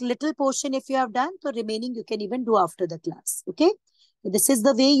 like little portion if you have done, so remaining you can even do after the class. Okay. So this is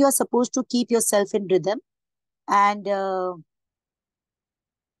the way you are supposed to keep yourself in rhythm. And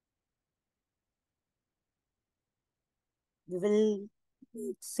we will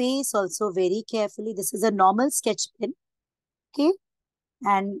face also very carefully. This is a normal sketch pen. Okay.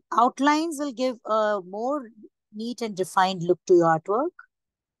 And outlines will give a more neat and refined look to your artwork.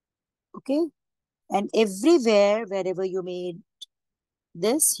 Okay. And everywhere, wherever you made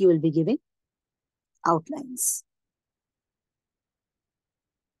this, you will be giving outlines.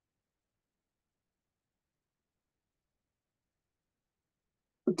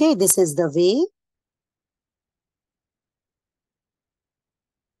 Okay, this is the way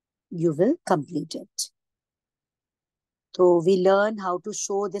you will complete it. So we learn how to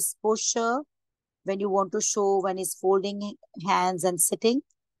show this posture when you want to show one is folding hands and sitting,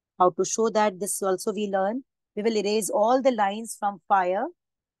 how to show that. This also we learn. We will erase all the lines from fire.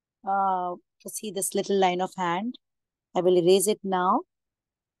 To see this little line of hand, I will erase it now.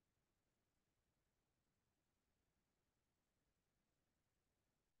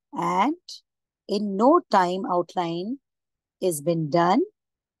 And in no time, outline is been done.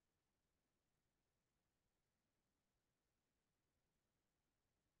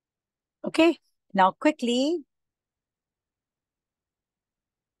 Okay, now quickly.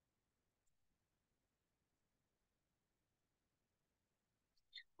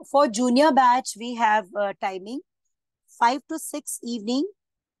 For junior batch, we have timing 5 to 6 evening,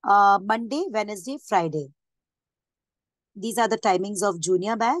 Monday, Wednesday, Friday. These are the timings of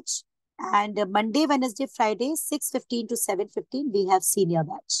junior batch. And Monday, Wednesday, Friday, 6:15 to 7:15, we have senior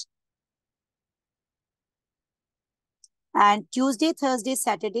batch. And Tuesday, Thursday,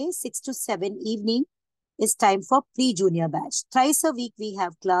 Saturday, 6 to 7 evening is time for pre-junior batch. Thrice a week we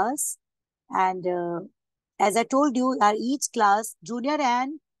have class. And as I told you, our each class, junior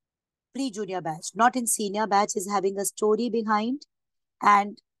and pre-junior batch, not in senior batch, is having a story behind.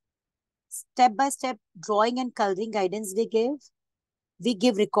 And step-by-step drawing and coloring guidance we give. We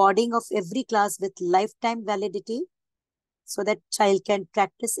give recording of every class with lifetime validity so that child can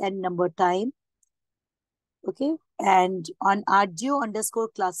practice and number time. Okay. And on Artjio underscore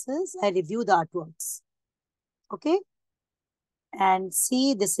classes, I review the artworks. Okay. And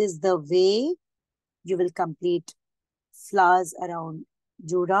see, this is the way you will complete flowers around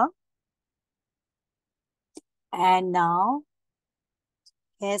Jura. And now,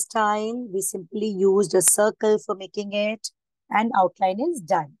 hairstyle, we simply used a circle for making it, and outline is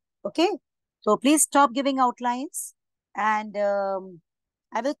done. Okay. So please stop giving outlines. And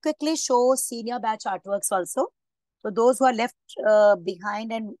I will quickly show senior batch artworks also. So those who are left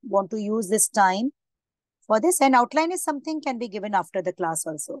behind and want to use this time for this, and outline is something can be given after the class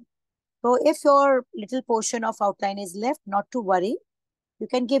also. So if your little portion of outline is left, not to worry, you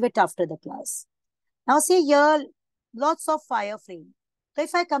can give it after the class. Now see here, lots of fire frame. So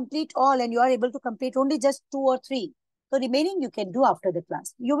if I complete all and you are able to complete only just 2 or 3, so remaining you can do after the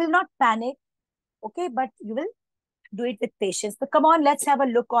class. You will not panic, okay, but you will do it with patience. So come on, let's have a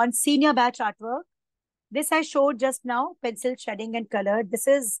look on senior batch artwork. This I showed just now, pencil shading and color. This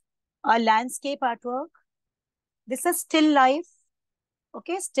is a landscape artwork. This is still life,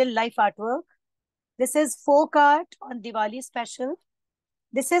 okay, still life artwork. This is folk art on Diwali special.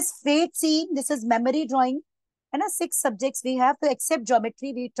 This is fate scene. This is memory drawing. And 6 subjects we have. To except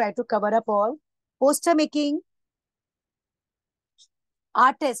geometry, we try to cover up all. Poster making,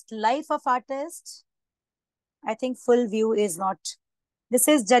 artist, life of artist. I think full view is not. This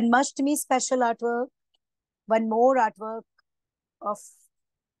is Janmashtami special artwork. One more artwork of,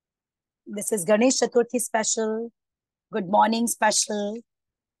 this is Ganesh Chaturthi special, Good Morning special,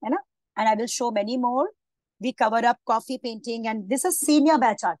 and I will show many more. We cover up coffee painting, and this is senior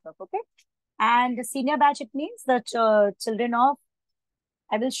batch artwork, okay? And the senior batch, it means the children of,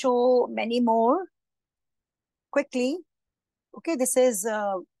 I will show many more quickly. Okay, this is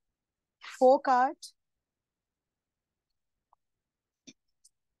folk art.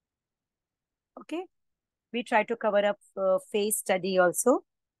 Okay, we try to cover up face study also.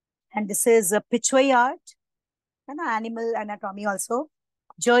 And this is a Pichway art, and animal anatomy also.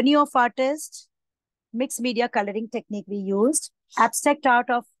 Journey of artist, mixed media coloring technique we used. Abstract art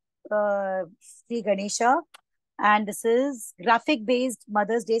of Sri Ganesha. And this is graphic based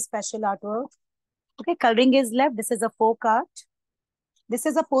Mother's Day special artwork. Okay, coloring is left. This is a folk art. This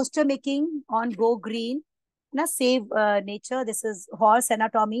is a poster making on Go Green. Na Save Nature. This is horse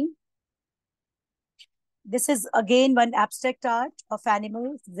anatomy. This is again one abstract art of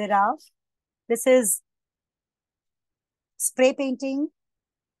animals, giraffe. This is spray painting.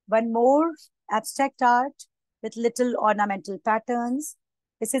 One more abstract art with little ornamental patterns.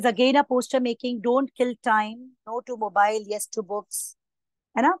 This is again a poster making. Don't kill time. No to mobile. Yes to books.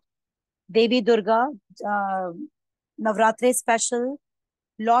 है ना? Devi Durga, Navratri special.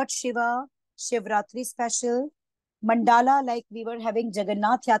 Lord Shiva, Shivratri special. Mandala, like we were having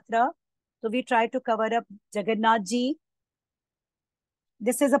Jagannath Yatra. So we try to cover up Jagannath Ji.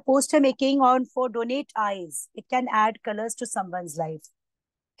 This is a poster making on for donate eyes. It can add colors to someone's life.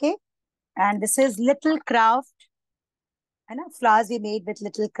 Okay. And this is little craft. And flowers we made with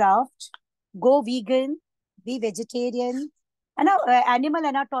little craft. Go vegan, be vegetarian. And animal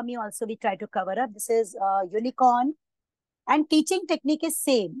anatomy also we try to cover up. This is unicorn. And teaching technique is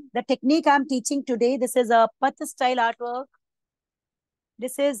same. The technique I'm teaching today, this is a Path style artwork.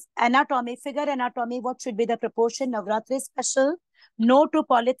 This is anatomy, figure anatomy. What should be the proportion? Navratri special. No to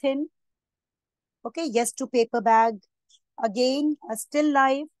polythene. Okay, yes to paper bag. Again, a still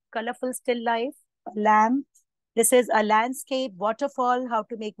life, colorful still life, a lamp. This is a landscape, waterfall, how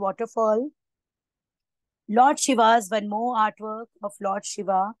to make waterfall. Lord Shiva's one more artwork of Lord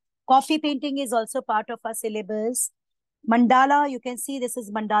Shiva. Coffee painting is also part of our syllabus. Mandala, you can see this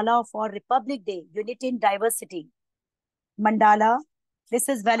is mandala for Republic Day, unity in diversity. Mandala. This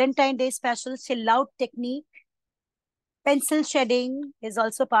is Valentine Day special chill out technique. Pencil shading is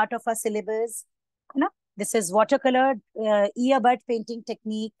also part of our syllabus. This is watercolor, earbud painting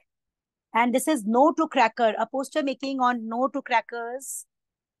technique. And this is no to cracker, a poster making on no to crackers.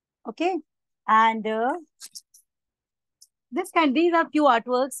 Okay. And these are few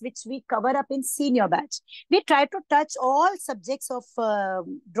artworks which we cover up in senior batch. We try to touch all subjects of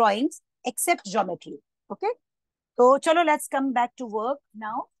drawings except geometry. Okay. So, chalo, let's come back to work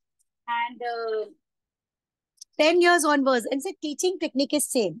now. And 10 years onwards, and say teaching technique is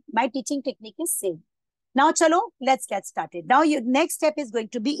same. My teaching technique is same. Now, chalo, let's get started. Now, your next step is going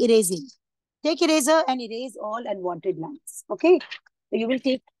to be erasing. Take eraser and erase all unwanted lines. Okay. So, you will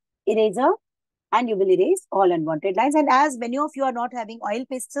take eraser and you will erase all unwanted lines. And as many of you are not having oil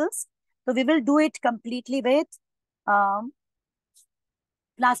pastels, so we will do it completely with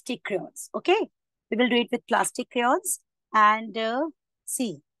plastic crayons. Okay. We will do it with plastic crayons and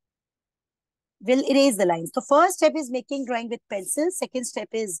see. We'll erase the lines. So first step is making drawing with pencil. Second step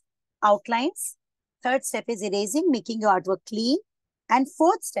is outlines. Third step is erasing, making your artwork clean. And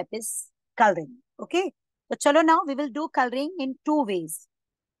fourth step is coloring. Okay. So chalo now we will do coloring in two ways.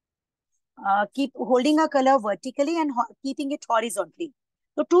 Keep holding a color vertically and keeping it horizontally.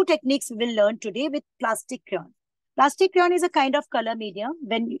 So two techniques we will learn today with plastic crayon. Plastic crayon is a kind of color medium.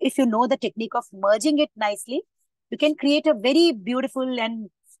 If you know the technique of merging it nicely, you can create a very beautiful and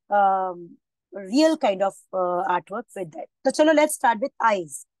real kind of artwork with that. So chalo, let's start with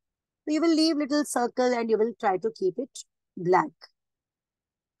eyes. So you will leave little circle and you will try to keep it black.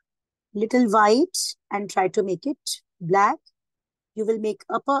 Little white and try to make it black. You will make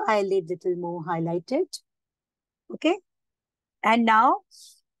upper eyelid little more highlighted. Okay. And now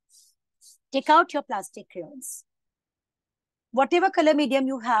take out your plastic crayons. Whatever color medium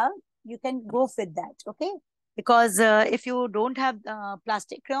you have, you can go with that. Okay. Because if you don't have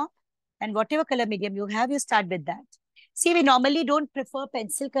plastic crayon and whatever color medium you have, you start with that. See, we normally don't prefer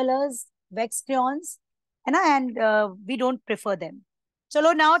pencil colors, wax crayons, and we don't prefer them.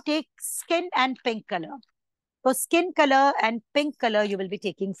 Chalo, now take skin and pink color. So skin color and pink color you will be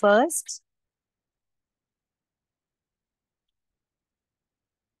taking first.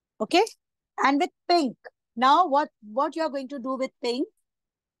 Okay. And with pink. Now what you are going to do with pink?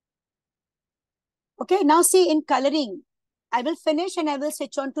 Okay. Now see in coloring, I will finish and I will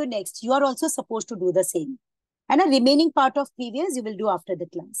switch on to next. You are also supposed to do the same. And a remaining part of previous you will do after the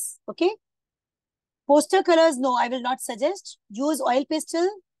class. Okay. Poster colors, no, I will not suggest. Use oil pastel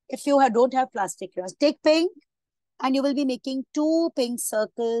if you don't have plastic crayons. Take pink. And you will be making two pink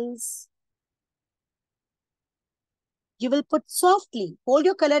circles. You will put softly. Hold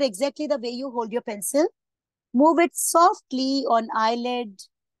your color exactly the way you hold your pencil. Move it softly on eyelid.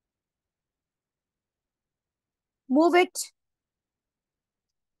 Move it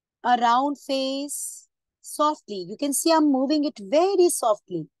around face softly. You can see I'm moving it very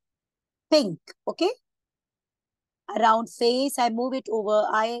softly. pink. Okay. Around face, I move it over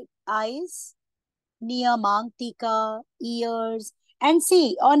eyes, near mang tika, ears, and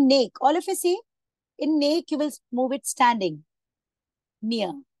see on neck. All of you see, in neck you will move it standing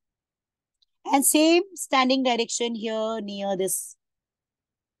near, and same standing direction here near this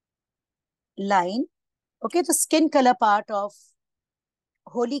line. Okay, the skin color part of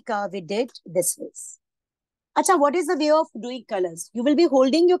Holika we did this way. Acha, what is the way of doing colors? You will be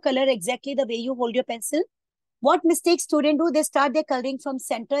holding your color exactly the way you hold your pencil. What mistakes students do? They start their coloring from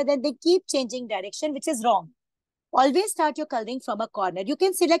center, then they keep changing direction, which is wrong. Always start your coloring from a corner. You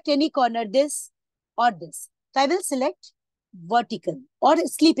can select any corner, this or this. So I will select vertical or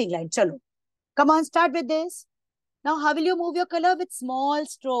sleeping line. Chalo. Come on, start with this. Now, how will you move your color? With small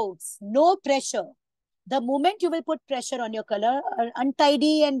strokes, no pressure. The moment you will put pressure on your color, an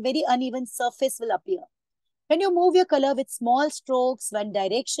untidy and very uneven surface will appear. When you move your color with small strokes, one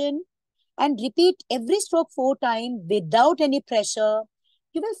direction, and repeat every stroke 4 times without any pressure,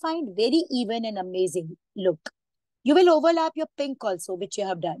 you will find very even and amazing look. You will overlap your pink also, which you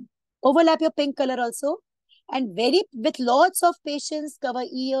have done. Overlap your pink color also. And with lots of patience, cover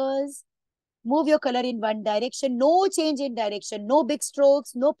ears. Move your color in one direction. No change in direction. No big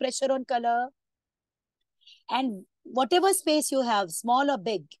strokes. No pressure on color. And whatever space you have, small or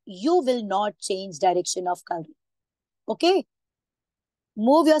big, you will not change direction of color. Okay?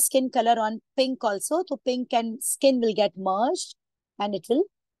 Move your skin color on pink also. So pink and skin will get merged. And it will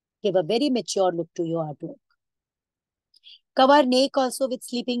give a very mature look to your artwork. Cover neck also with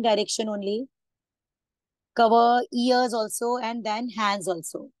sleeping direction only. Cover ears also and then hands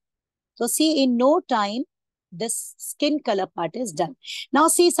also. So see, in no time, this skin color part is done. Now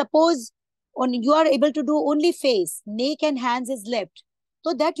see, suppose you are able to do only face, neck and hands is left.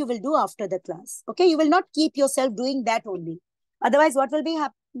 So that you will do after the class. Okay, you will not keep yourself doing that only. Otherwise, what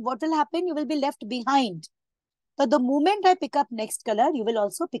will happen? You will be left behind. So the moment I pick up next color, you will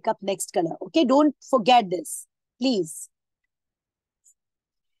also pick up next color. Okay, don't forget this, please.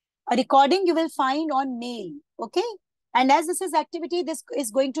 A recording you will find on mail. Okay. And as this is activity, this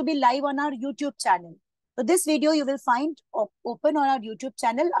is going to be live on our YouTube channel. So this video you will find open on our YouTube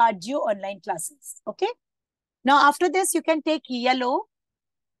channel, Artjio online classes. Okay. Now after this, you can take yellow.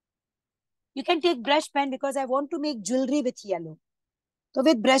 You can take brush pen because I want to make jewelry with yellow. So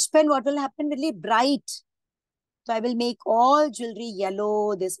with brush pen, what will happen? Really bright. So I will make all jewelry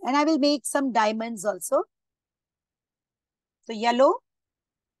yellow, this, and I will make some diamonds also. So yellow.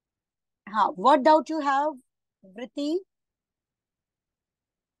 What doubt you have, Vritti?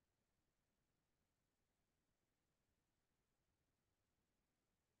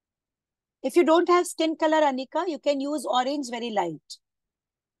 If you don't have skin color, Anika, you can use orange very light.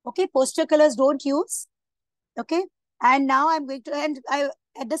 Okay, poster colors don't use. Okay, and now I'm going to, and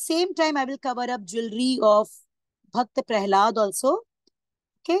at the same time, I will cover up jewelry of Bhakt Prahalad also.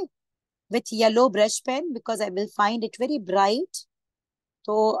 Okay, with yellow brush pen because I will find it very bright.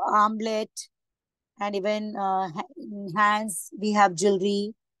 So armlet and even in hands, we have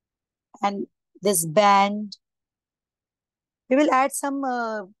jewelry and this band. We will add some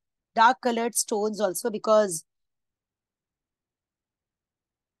dark colored stones also because,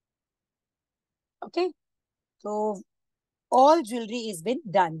 okay, so all jewelry is been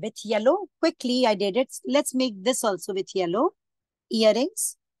done with yellow. Quickly, I did it. Let's make this also with yellow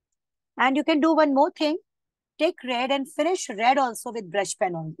earrings. And you can do one more thing. Take red and finish red also with brush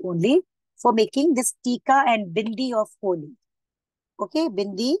pen only for making this tika and bindi of Holi. Okay,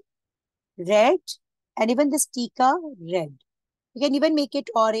 bindi, red, and even this tika, red. You can even make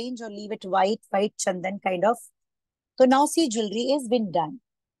it orange or leave it white chandan kind of. So now see, jewelry is been done.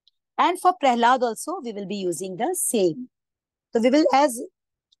 And for Prahalad also, we will be using the same. So we will, as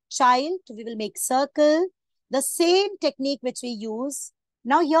child, we will make circle, the same technique which we use.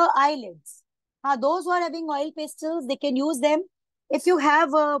 Now here eyelids. Those who are having oil pastels, they can use them. If you have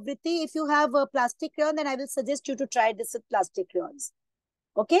Vritti, if you have a plastic crayon, then I will suggest you to try this with plastic crayons.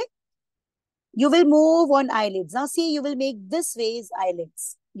 Okay? You will move on eyelids. Now see, you will make this ways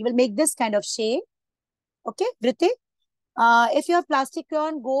eyelids. You will make this kind of shape. Okay, Vritti? If you have plastic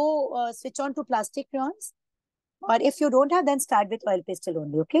crayon, go switch on to plastic crayons. Or if you don't have, then start with oil pastel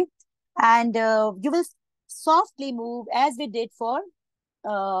only, okay? And you will softly move as we did for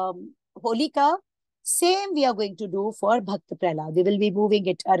Holika. Same we are going to do for Bhakt Prahalad. We will be moving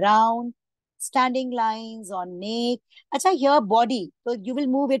it around, standing lines on neck. Acha, here body. So you will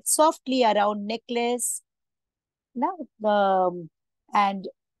move it softly around necklace. Now, and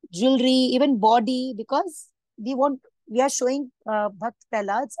jewelry, even body, because we are showing Bhakt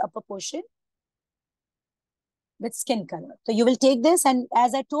Prahalad's upper portion. with skin color. So you will take this, and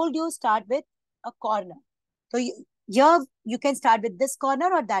as I told you, start with a corner. So here you can start with this corner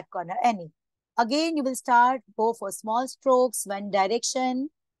or that corner, any. Again, you will start, go for small strokes, one direction,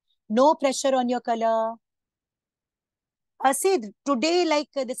 no pressure on your color. See, today, like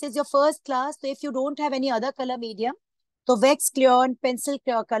this is your first class, so if you don't have any other color medium, so wax, crayon, pencil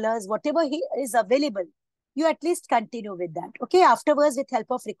colors, whatever is available, you at least continue with that. Okay, afterwards, with help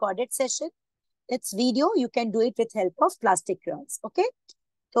of recorded session, it's video, you can do it with help of plastic crayons. Okay,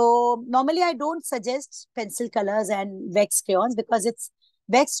 so normally I don't suggest pencil colors and wax crayons because it's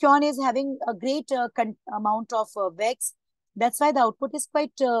wax crayon is having a great amount of wax. That's why the output is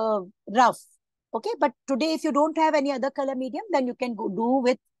quite rough. Okay, but today if you don't have any other color medium, then you can go do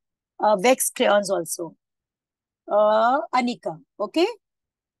with wax crayons also. Anika, okay.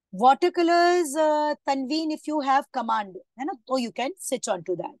 Watercolors, Tanveen, if you have command, so you can switch on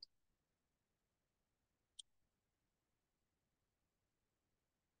to that.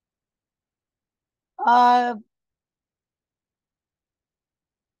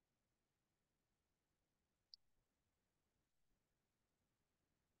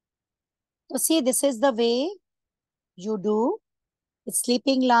 So see, this is the way you do. It's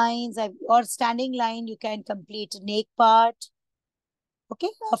sleeping lines or standing line. You can complete neck part. Okay.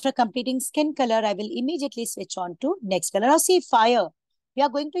 After completing skin color, I will immediately switch on to next color. Now see, fire. We are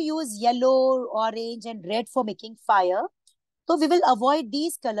going to use yellow, orange, and red for making fire. So we will avoid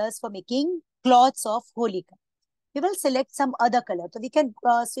these colors for making cloths of Holi. We will select some other color. So we can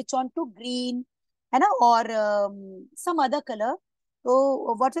switch on to green or some other color.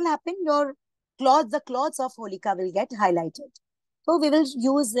 So what will happen? Your cloths, the cloths of Holika will get highlighted. So we will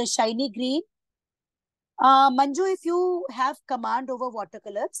use the shiny green. Manju, if you have command over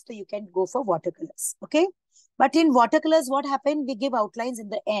watercolors, so you can go for watercolors. Okay. But in watercolors, what happened? We give outlines in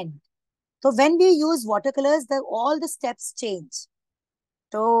the end. So when we use watercolors, all the steps change.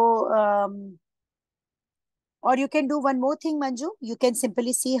 So, or you can do one more thing, Manju. You can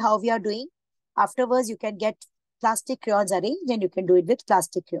simply see how we are doing. Afterwards, you can get plastic crayons arranged and you can do it with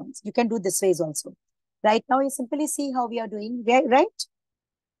plastic crayons. You can do this ways also. Right now, you simply see how we are doing, right?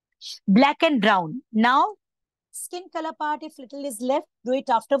 Black and brown. Now, skin color part, if little is left, do it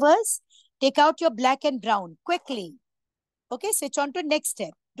afterwards. Take out your black and brown quickly. Okay, switch on to next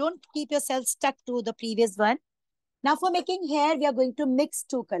step. Don't keep yourself stuck to the previous one. Now for making hair, we are going to mix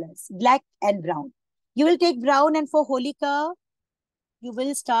two colors, black and brown. You will take brown and for Holika, you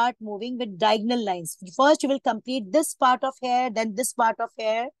will start moving with diagonal lines. First, you will complete this part of hair, then this part of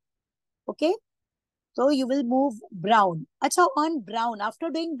hair. Okay. So you will move brown. Acha, on brown. After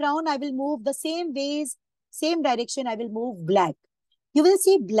doing brown, I will move the same ways, same direction. I will move black. You will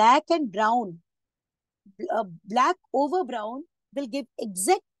see black and brown. Black over brown will give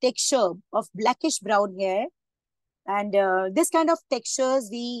exact texture of blackish brown hair. And this kind of textures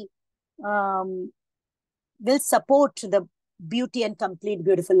we will support the beauty and complete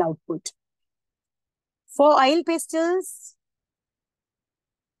beautiful output. For oil pastels,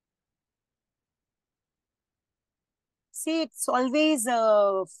 see, it's always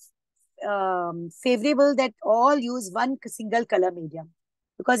favorable that all use one single color medium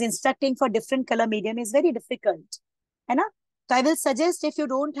because instructing for different color medium is very difficult. So I will suggest if you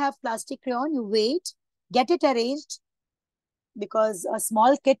don't have plastic crayon, you wait, get it arranged because a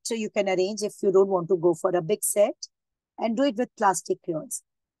small kit you can arrange if you don't want to go for a big set and do it with plastic crayons.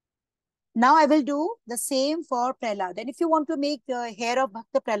 Now I will do the same for Prahalad. And if you want to make the hair of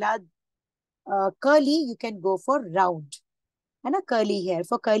Bhakta Prahalad curly, you can go for round. And a curly hair.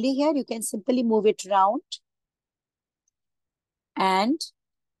 For curly hair, you can simply move it round and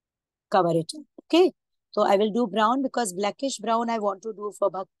cover it up. Okay. So I will do brown because blackish brown I want to do for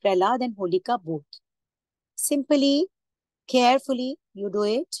Bhakta Prahalad and Holika both. Simply, carefully, you do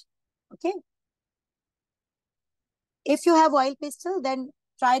it. Okay. If you have oil pastel, then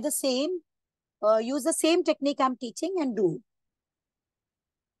try the same. Use the same technique I'm teaching and do.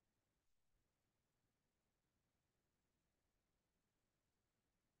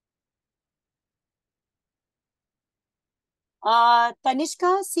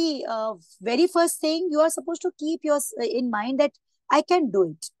 Tanishka, see, very first thing, you are supposed to keep your in mind that I can do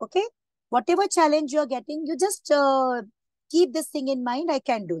it. Okay. Whatever challenge you're getting, you just keep this thing in mind. I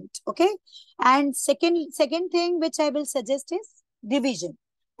can do it. Okay. And second thing which I will suggest is revision.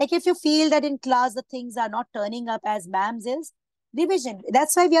 Like if you feel that in class the things are not turning up as ma'am's is, revision.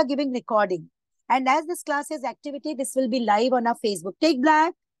 That's why we are giving recording. And as this class is activity, this will be live on our Facebook. Take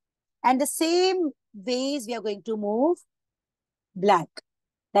black and the same ways we are going to move black.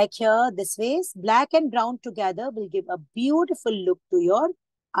 Like here, this ways, black and brown together will give a beautiful look to your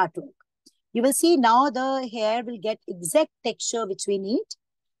artwork. You will see now the hair will get exact texture which we need.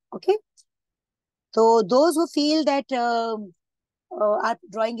 Okay. So those who feel that our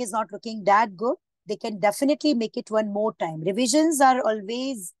drawing is not looking that good, they can definitely make it one more time. Revisions are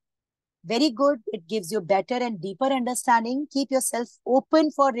always very good. It gives you better and deeper understanding. Keep yourself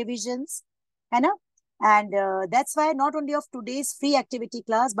open for revisions. है ना? And that's why not only of today's free activity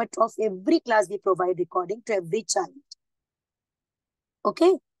class, but of every class we provide recording to every child.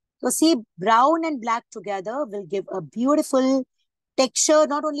 Okay. So see, brown and black together will give a beautiful texture,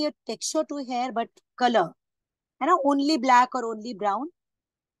 not only a texture to hair, but color. You know, only black or only brown,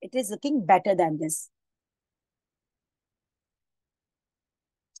 it is looking better than this.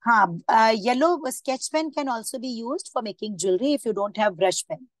 Yellow sketch pen can also be used for making jewelry if you don't have brush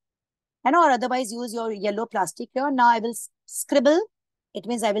pen. And or otherwise use your yellow plastic crayon. Now I will scribble. It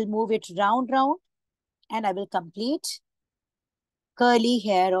means I will move it round, and I will complete curly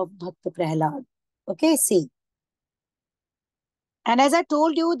hair of Bhakt Prahalad. Okay, see. And as I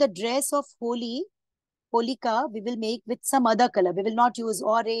told you, the dress of Holika, we will make with some other color. We will not use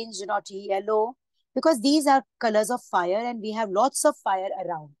orange, not yellow, because these are colors of fire and we have lots of fire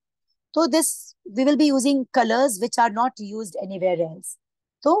around. So this, we will be using colors which are not used anywhere else.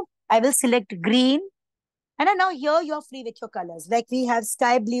 So I will select green. And now here you are free with your colors. Like we have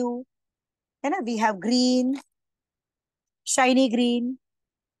sky blue, and we have green, shiny green.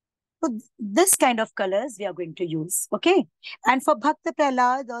 So this kind of colors we are going to use. Okay. And for Bhakta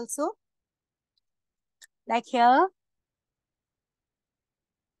Prahlad also, like here,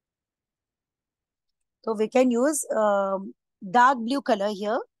 so we can use dark blue color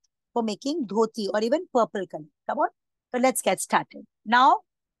here for making dhoti or even purple color. Come on. So let's get started. Now,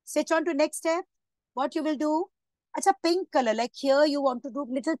 switch on to next step. What you will do? Acha, pink color. Like here you want to do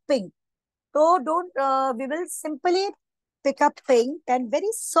little pink. So don't, we will simply pick up pink and very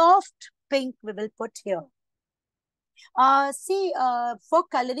soft pink we will put here. See, for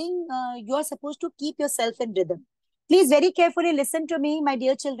coloring, you are supposed to keep yourself in rhythm. Please very carefully listen to me, my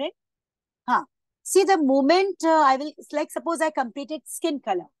dear children. See, the moment I will, like suppose I completed skin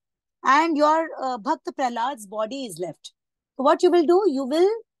color and your Bhakt Prahlad's body is left. So what you will do, you will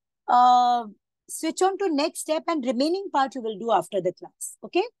switch on to next step and remaining part you will do after the class.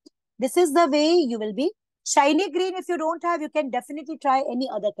 Okay. This is the way you will be. Shiny green, if you don't have, you can definitely try any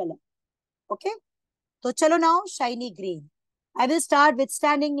other color. Okay. So chalo now, shiny green. I will start with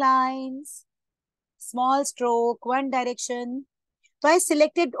standing lines, small stroke, one direction. So I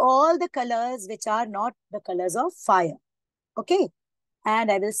selected all the colors which are not the colors of fire. Okay.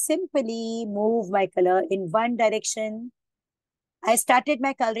 And I will simply move my color in one direction. I started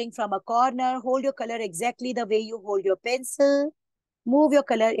my coloring from a corner. Hold your color exactly the way you hold your pencil. Move your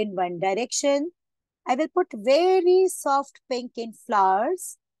color in one direction. I will put very soft pink in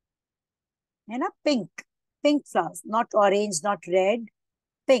flowers. And a pink flowers, not orange, not red,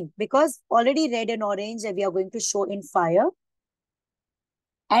 pink, because already red and orange we are going to show in fire.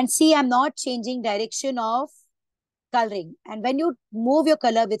 And see, I'm not changing direction of coloring. And when you move your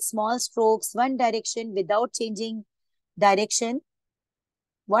color with small strokes, one direction without changing direction,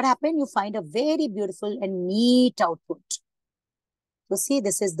 what happened? You find a very beautiful and neat output. So see,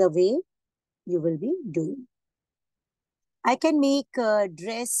 this is the way you will be doing. I can make a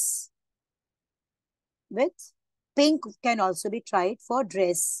dress with pink, can also be tried for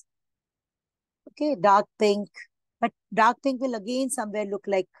dress. Okay, dark pink. But dark pink will again somewhere look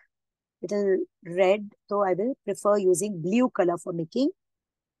like little red. So I will prefer using blue color for making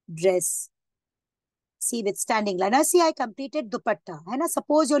dress. See, with standing line. Now see, I completed dupatta. And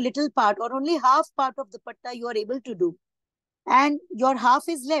suppose your little part or only half part of dupatta you are able to do. And your half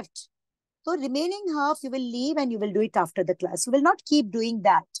is left. So remaining half you will leave and you will do it after the class. You will not keep doing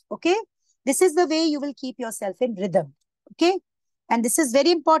that. Okay. This is the way you will keep yourself in rhythm. Okay. And this is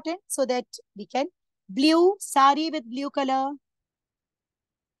very important so that we can blue, sari with blue color.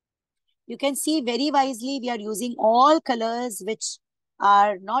 You can see very wisely we are using all colors which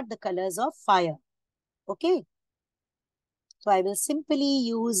are not the colors of fire. Okay. So I will simply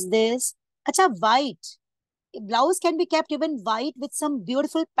use this. Acha, white. Blouse can be kept even white with some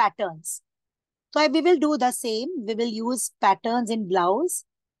beautiful patterns. So we will do the same. We will use patterns in blouse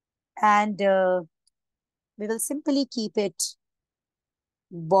and we will simply keep it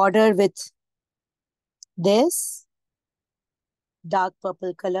border with this dark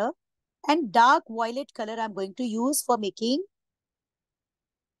purple color and dark violet color I'm going to use for making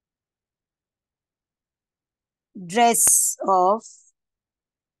dress of,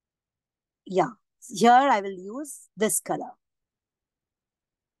 yeah, here I will use this color.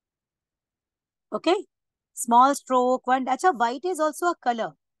 Okay, small stroke, one, acha, white is also a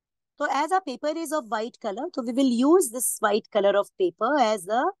color. So as our paper is of white color, so we will use this white color of paper as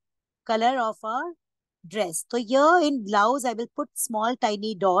the color of our dress. So here in blouse, I will put small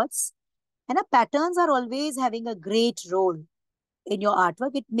tiny dots. And the patterns are always having a great role in your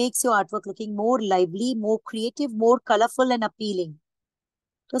artwork. It makes your artwork looking more lively, more creative, more colorful and appealing.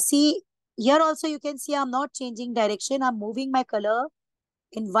 So see, here also you can see I'm not changing direction. I'm moving my color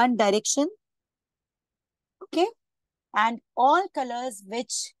in one direction. Okay. And all colors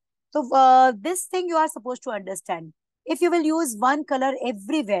which, so this thing you are supposed to understand. If you will use one color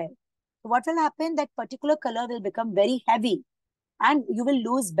everywhere, what will happen? That particular color will become very heavy and you will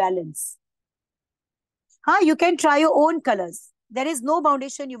lose balance. You can try your own colors. There is no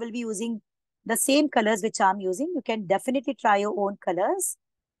foundation. You will be using the same colors which I'm using. You can definitely try your own colors.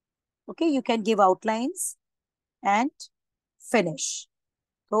 Okay, you can give outlines and finish.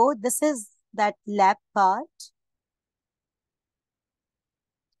 So this is that lap part.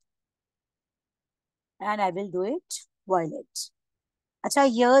 And I will do it violet.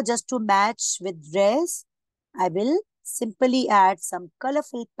 Acha, here just to match with dress, I will simply add some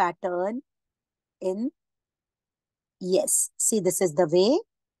colorful pattern in. Yes, see, this is the way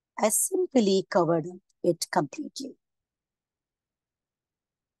I simply covered it completely.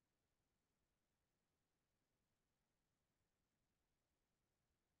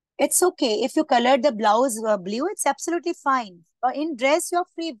 It's okay. If you colored the blouse blue, it's absolutely fine. In dress, you're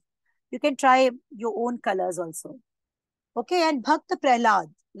free. You can try your own colors also. Okay, and Bhakt Prahalad.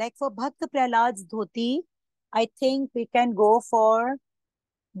 Like for Bhakt Prahalad's dhoti, I think we can go for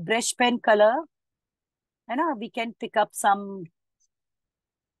brush pen color. We can pick up some,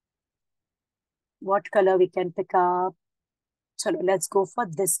 what color we can pick up? So let's go for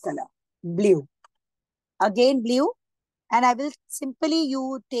this color, blue. Again, blue. And I will simply,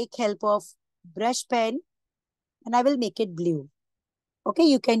 you take help of brush pen and I will make it blue. Okay,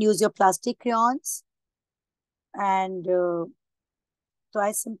 you can use your plastic crayons. And so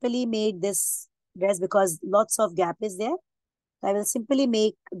I simply made this dress because lots of gap is there. I will simply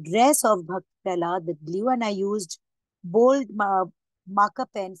make dress of Bhakt Prahalad with blue and I used bold marker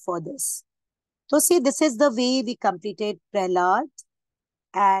pen for this. So see, this is the way we completed Prahalad.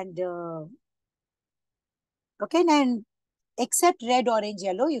 And okay, and except red, orange,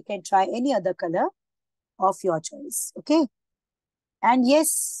 yellow, you can try any other color of your choice. Okay. And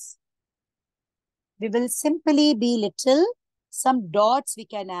yes, we will simply be little, some dots we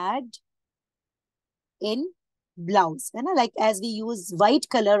can add in blouse. Like as we use white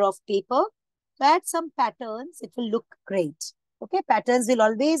color of paper, to add some patterns, it will look great. Okay, patterns will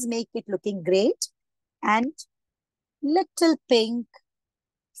always make it looking great. And little pink,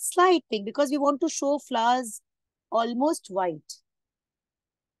 slight pink, because we want to show flowers almost white.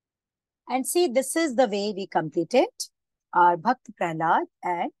 And see, this is the way we completed our Bhakt Prahalad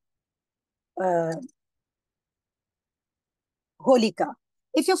and Holika.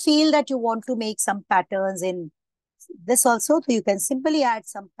 If you feel that you want to make some patterns in this also, so you can simply add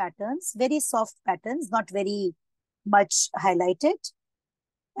some patterns, very soft patterns, not very much highlighted.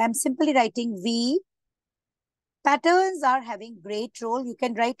 I'm simply writing V. Patterns are having great role. You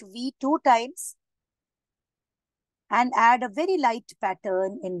can write V 2 times and add a very light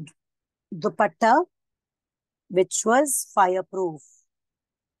pattern in dupatta, which was fireproof.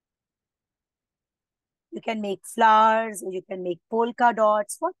 You can make flowers, or you can make polka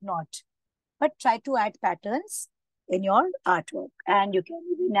dots, what not. But try to add patterns in your artwork. And you can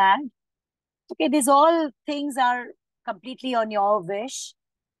even add, okay, these all things are completely on your wish,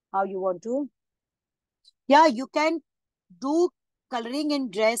 how you want to. Yeah, you can do coloring in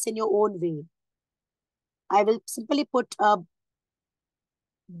dress in your own way. I will simply put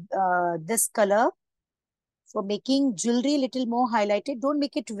this color for making jewelry little more highlighted. Don't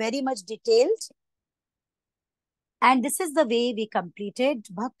make it very much detailed. And this is the way we completed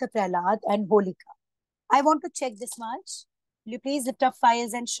Bhakta Prahalad and Holika. I want to check this much. Will you please lift up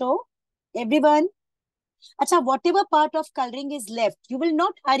files and show? Everyone. Acha, whatever part of coloring is left, you will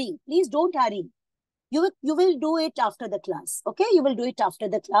not hurry. Please don't hurry. You will do it after the class. Okay, you will do it after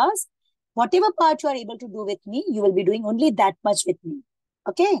the class. Whatever part you are able to do with me, you will be doing only that much with me.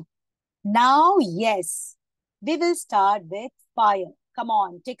 Okay. Now, yes, we will start with fire. Come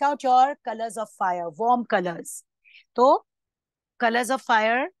on, take out your colors of fire, warm colors. So, colors of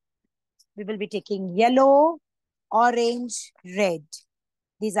fire, we will be taking yellow, orange, red.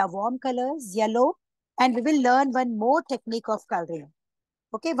 These are warm colors, yellow. And we will learn one more technique of coloring.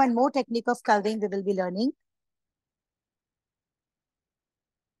 Okay, one more technique of coloring we will be learning.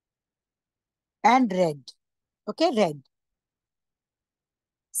 And red. Okay, red.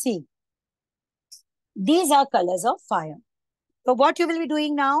 See, these are colors of fire. So what you will be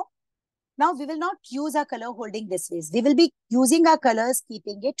doing now? Now we will not use our color holding this way. We will be using our colors,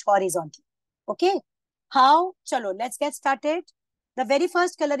 keeping it horizontal. Okay. How? Chalo, let's get started. The very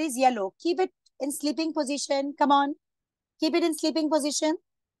first color is yellow. Keep it in sleeping position. Come on. Keep it in sleeping position.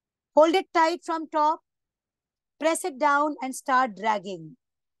 Hold it tight from top. Press it down and start dragging.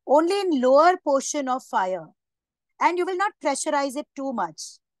 Only in lower portion of fire. And you will not pressurize it too much.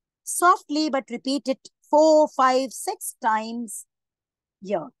 Softly, but repeat it 4, 5, 6 times.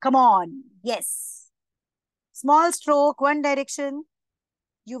 Here, come on. Yes. Small stroke, one direction.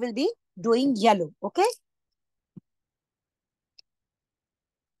 You will be doing yellow. Okay.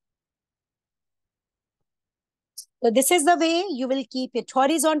 So this is the way you will keep it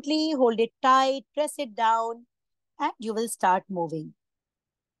horizontally, hold it tight, press it down, and you will start moving.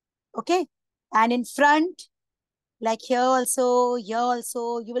 Okay. And in front, like here also,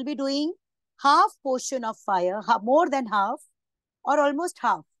 you will be doing half portion of fire, more than half or almost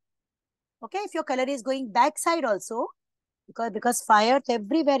half. Okay. If your color is going backside also, because fire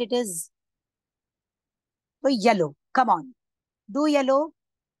everywhere it is. So yellow. Come on. Do yellow.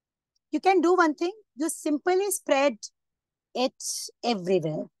 You can do one thing. You simply spread it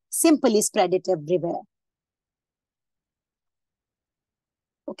everywhere. Simply spread it everywhere.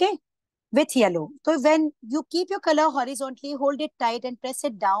 Okay. With yellow. So when you keep your color horizontally, hold it tight and press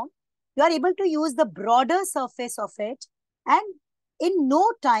it down, you are able to use the broader surface of it. And in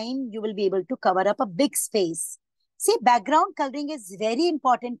no time, you will be able to cover up a big space. See, background coloring is very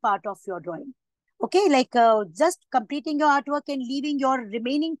important part of your drawing. Okay, like just completing your artwork and leaving your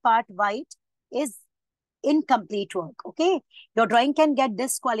remaining part white is incomplete work. Okay, your drawing can get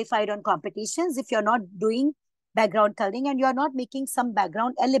disqualified on competitions if you're not doing background coloring and you're not making some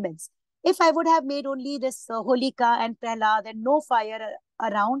background elements. If I would have made only this Holika and Prahalad and no fire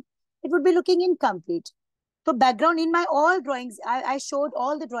around, it would be looking incomplete. So background in my all drawings, I showed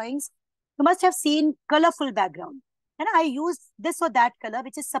all the drawings. You must have seen colorful background. And I use this or that color,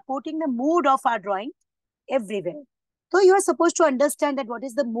 which is supporting the mood of our drawing everywhere. So you are supposed to understand that what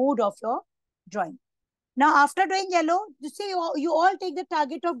is the mood of your drawing. Now, after doing yellow, you see, you all take the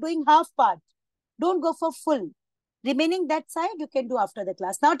target of doing half part. Don't go for full. Remaining that side, you can do after the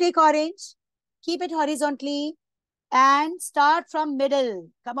class. Now take orange. Keep it horizontally and start from middle.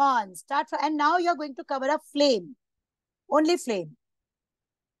 Come on, start from, and now you're going to cover up flame. Only flame.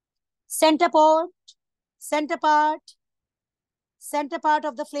 Center part, center part, center part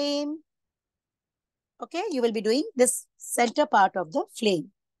of the flame. Okay, you will be doing this center part of the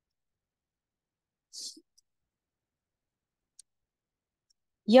flame.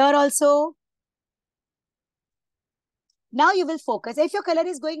 Here also. Now you will focus. If your color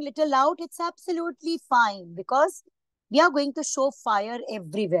is going little out, it's absolutely fine because we are going to show fire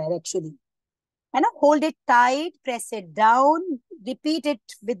everywhere actually. And hold it tight, press it down, repeat it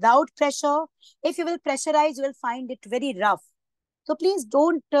without pressure. If you will pressurize, you will find it very rough. So please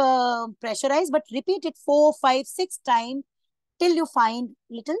don't pressurize, but repeat it 4, 5, 6 times till you find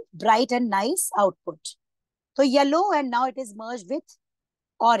little bright and nice output. So yellow, and now it is merged with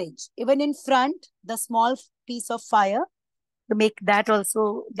orange. Even in front, the small piece of fire, to make that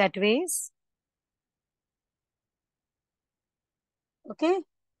also that ways. Okay.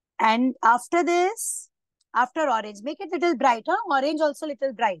 And after this, after orange, make it little brighter. Orange also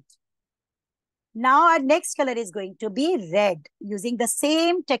little bright. Now our next color is going to be red. Using the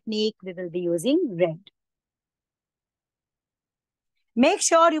same technique, we will be using red. Make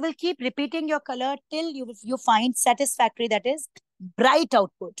sure you will keep repeating your color till you find satisfactory, that is bright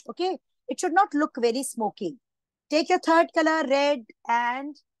output. Okay. It should not look very smoky. Take your third color, red,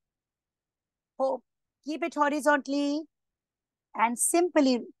 and keep it horizontally and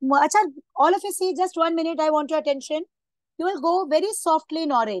simply. Achha, all of you see, just 1 minute, I want your attention. You will go very softly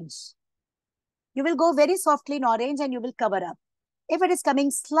in orange. You will go very softly in orange and you will cover up. If it is coming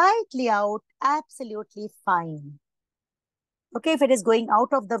slightly out, absolutely fine. Okay, if it is going out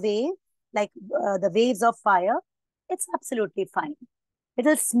of the wave, like the waves of fire, it's absolutely fine.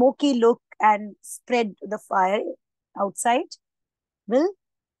 Little smoky look and spread the fire outside will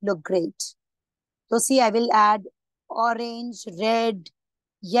look great. So see, I will add orange, red,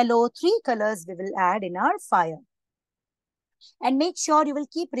 yellow, 3 colors we will add in our fire. And make sure you will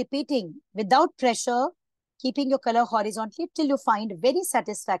keep repeating without pressure, keeping your color horizontally till you find very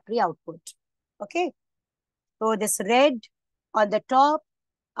satisfactory output. Okay. So this red on the top,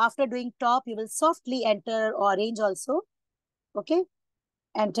 after doing top, you will softly enter orange also. Okay.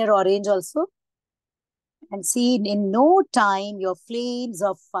 Enter orange also. And see, in no time, your flames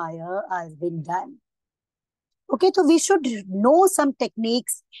of fire have been done. Okay, so we should know some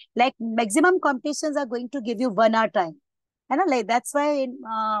techniques. Like maximum competitions are going to give you 1 hour time. And like that's why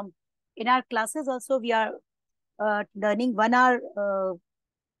in our classes also, we are learning 1 hour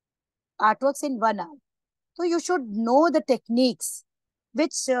artworks in 1 hour. So you should know the techniques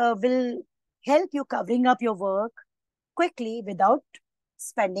which will help you covering up your work quickly without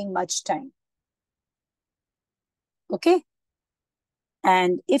spending much time. Okay.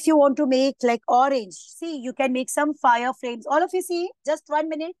 And if you want to make like orange, see, you can make some fire flames. All of you see, just 1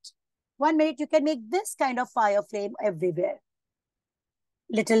 minute. 1 minute, you can make this kind of fire flame everywhere.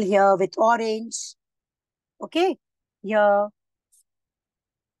 Little here with orange. Okay. Here.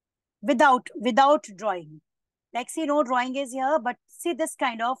 Without drawing. Like, see, no drawing is here, but see this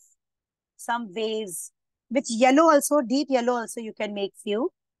kind of some waves. With yellow also, deep yellow also, you can make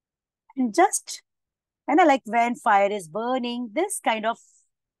few. And just, like when fire is burning, this kind of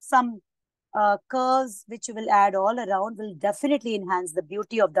some curves which you will add all around will definitely enhance the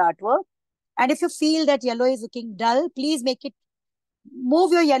beauty of the artwork. And if you feel that yellow is looking dull, please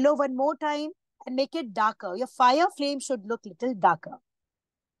move your yellow one more time and make it darker. Your fire flame should look little darker.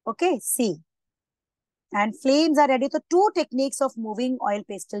 Okay, see. And flames are ready. So 2 techniques of moving oil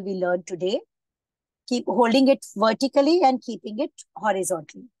pastel we learned today. Keep holding it vertically and keeping it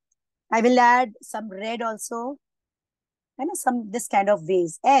horizontally. I will add some red also. Some this kind of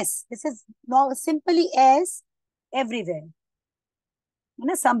waves. S. This is now simply S everywhere.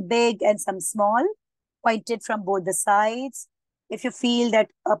 Some big and some small, pointed from both the sides. If you feel that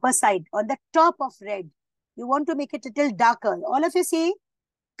upper side on the top of red, you want to make it a little darker. All of you see,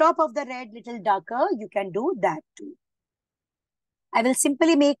 top of the red little darker, you can do that too. I will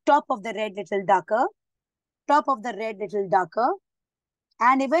simply make top of the red little darker, top of the red little darker,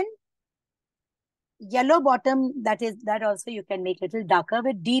 and even yellow bottom, that also you can make little darker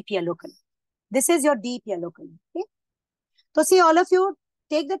with deep yellow color. This is your deep yellow color. Okay. So see, all of you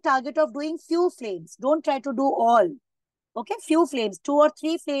take the target of doing few flames. Don't try to do all. Okay, few flames, 2 or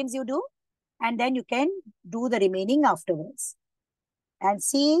 3 flames you do, and then you can do the remaining afterwards. And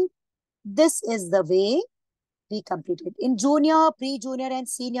see, this is the way we completed. In junior, pre-junior and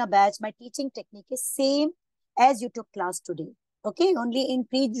senior batch, my teaching technique is same as you took class today. Okay, only in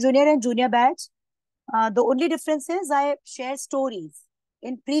pre-junior and junior batch, the only difference is I share stories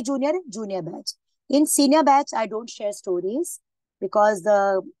in pre-junior and junior batch. In senior batch, I don't share stories because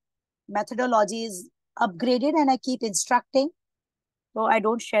the methodology is upgraded and I keep instructing. So I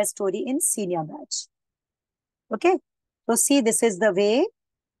don't share story in senior batch. Okay. So see, this is the way.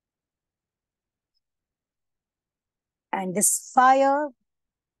 And this fire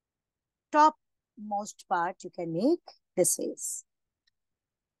topmost part you can make this ways.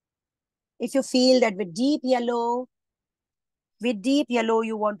 If you feel that with deep yellow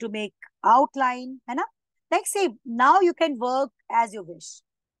you want to make outline, like say, now you can work as you wish.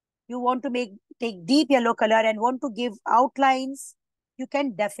 You want to take deep yellow color and want to give outlines, you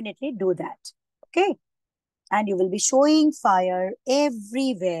can definitely do that. Okay. And you will be showing fire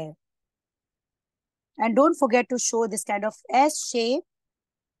everywhere. And don't forget to show this kind of S shape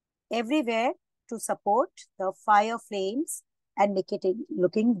everywhere to support the fire flames and make it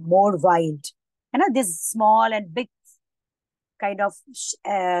looking more wild. This small and big kind of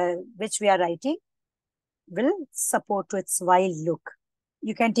which we are writing will support to its wild look.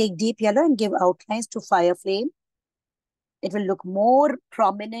 You can take deep yellow and give outlines to fire flame. It will look more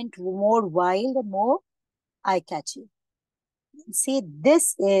prominent, more wild, and more eye-catchy. See,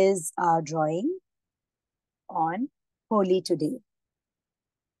 this is our drawing on Holi today.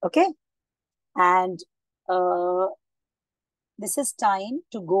 Okay? And this is time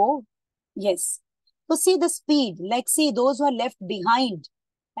to go. Yes. So see the speed. Like see, those who are left behind,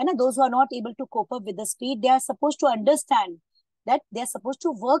 and those who are not able to cope up with the speed, they are supposed to understand that they're supposed to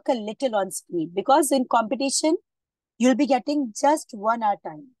work a little on speed, because in competition, you'll be getting just 1 hour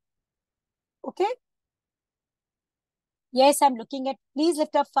time. Okay? Yes, I'm looking at, please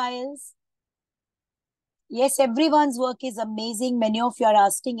lift up files. Yes, everyone's work is amazing. Many of you are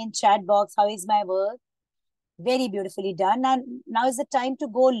asking in chat box, how is my work? Very beautifully done. And now is the time to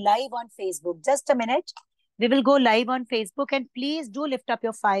go live on Facebook. Just a minute. We will go live on Facebook, and please do lift up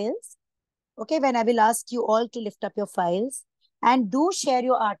your files. Okay, when I will ask you all to lift up your files, and do share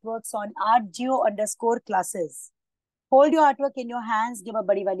your artworks on Artjio_classes. Hold your artwork in your hands. Give a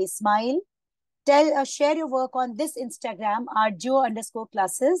badi wali smile. Share your work on this Instagram,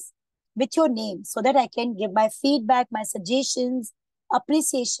 Artjio_classes, with your name, so that I can give my feedback, my suggestions,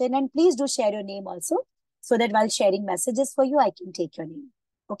 appreciation, and please do share your name also, so that while sharing messages for you, I can take your name.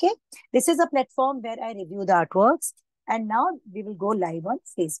 Okay. This is a platform where I review the artworks, and now we will go live on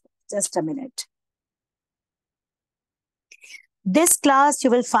Facebook. Just a minute. This class you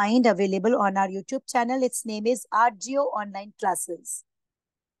will find available on our YouTube channel. Its name is Artjio Online Classes.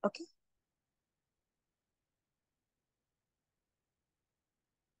 Okay.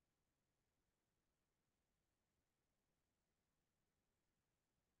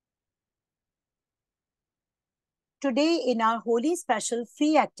 today in our Holi special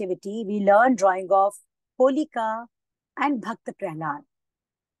free activity, we learn drawing of Holika and Bhakt Prahalad.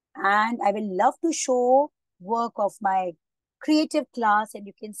 And I will love to show work of my creative class, and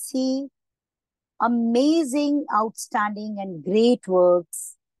you can see amazing, outstanding and great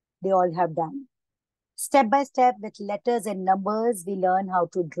works they all have done. Step by step with letters and numbers, we learn how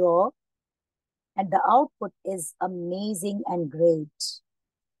to draw, and the output is amazing and great.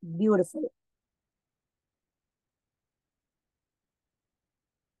 Beautiful.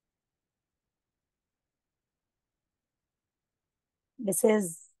 This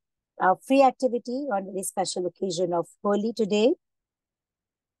is a free activity on a very special occasion of Holi today.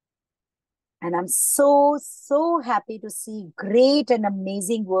 And I'm so happy to see great and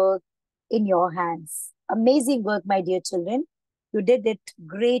amazing work in your hands. Amazing work, my dear children. You did it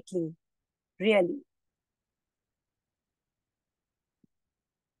greatly, really.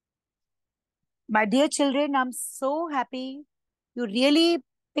 My dear children, I'm so happy you really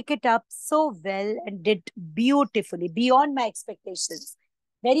pick it up so well and did beautifully, beyond my expectations.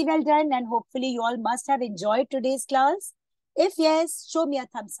 Very well done, and hopefully you all must have enjoyed today's class. If yes, show me a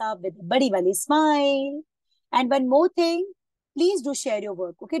thumbs up with a badi wali smile. And one more thing, please do share your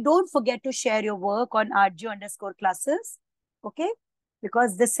work. Okay, don't forget to share your work on Artjio_classes. Okay,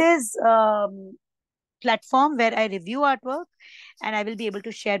 because this is platform where I review artwork, and I will be able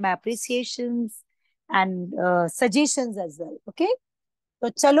to share my appreciations and suggestions as well. Okay. So,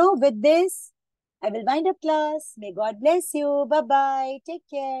 chalo, with this, I will wind up class. May God bless you. Bye bye. Take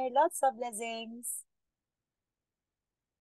care. Lots of blessings.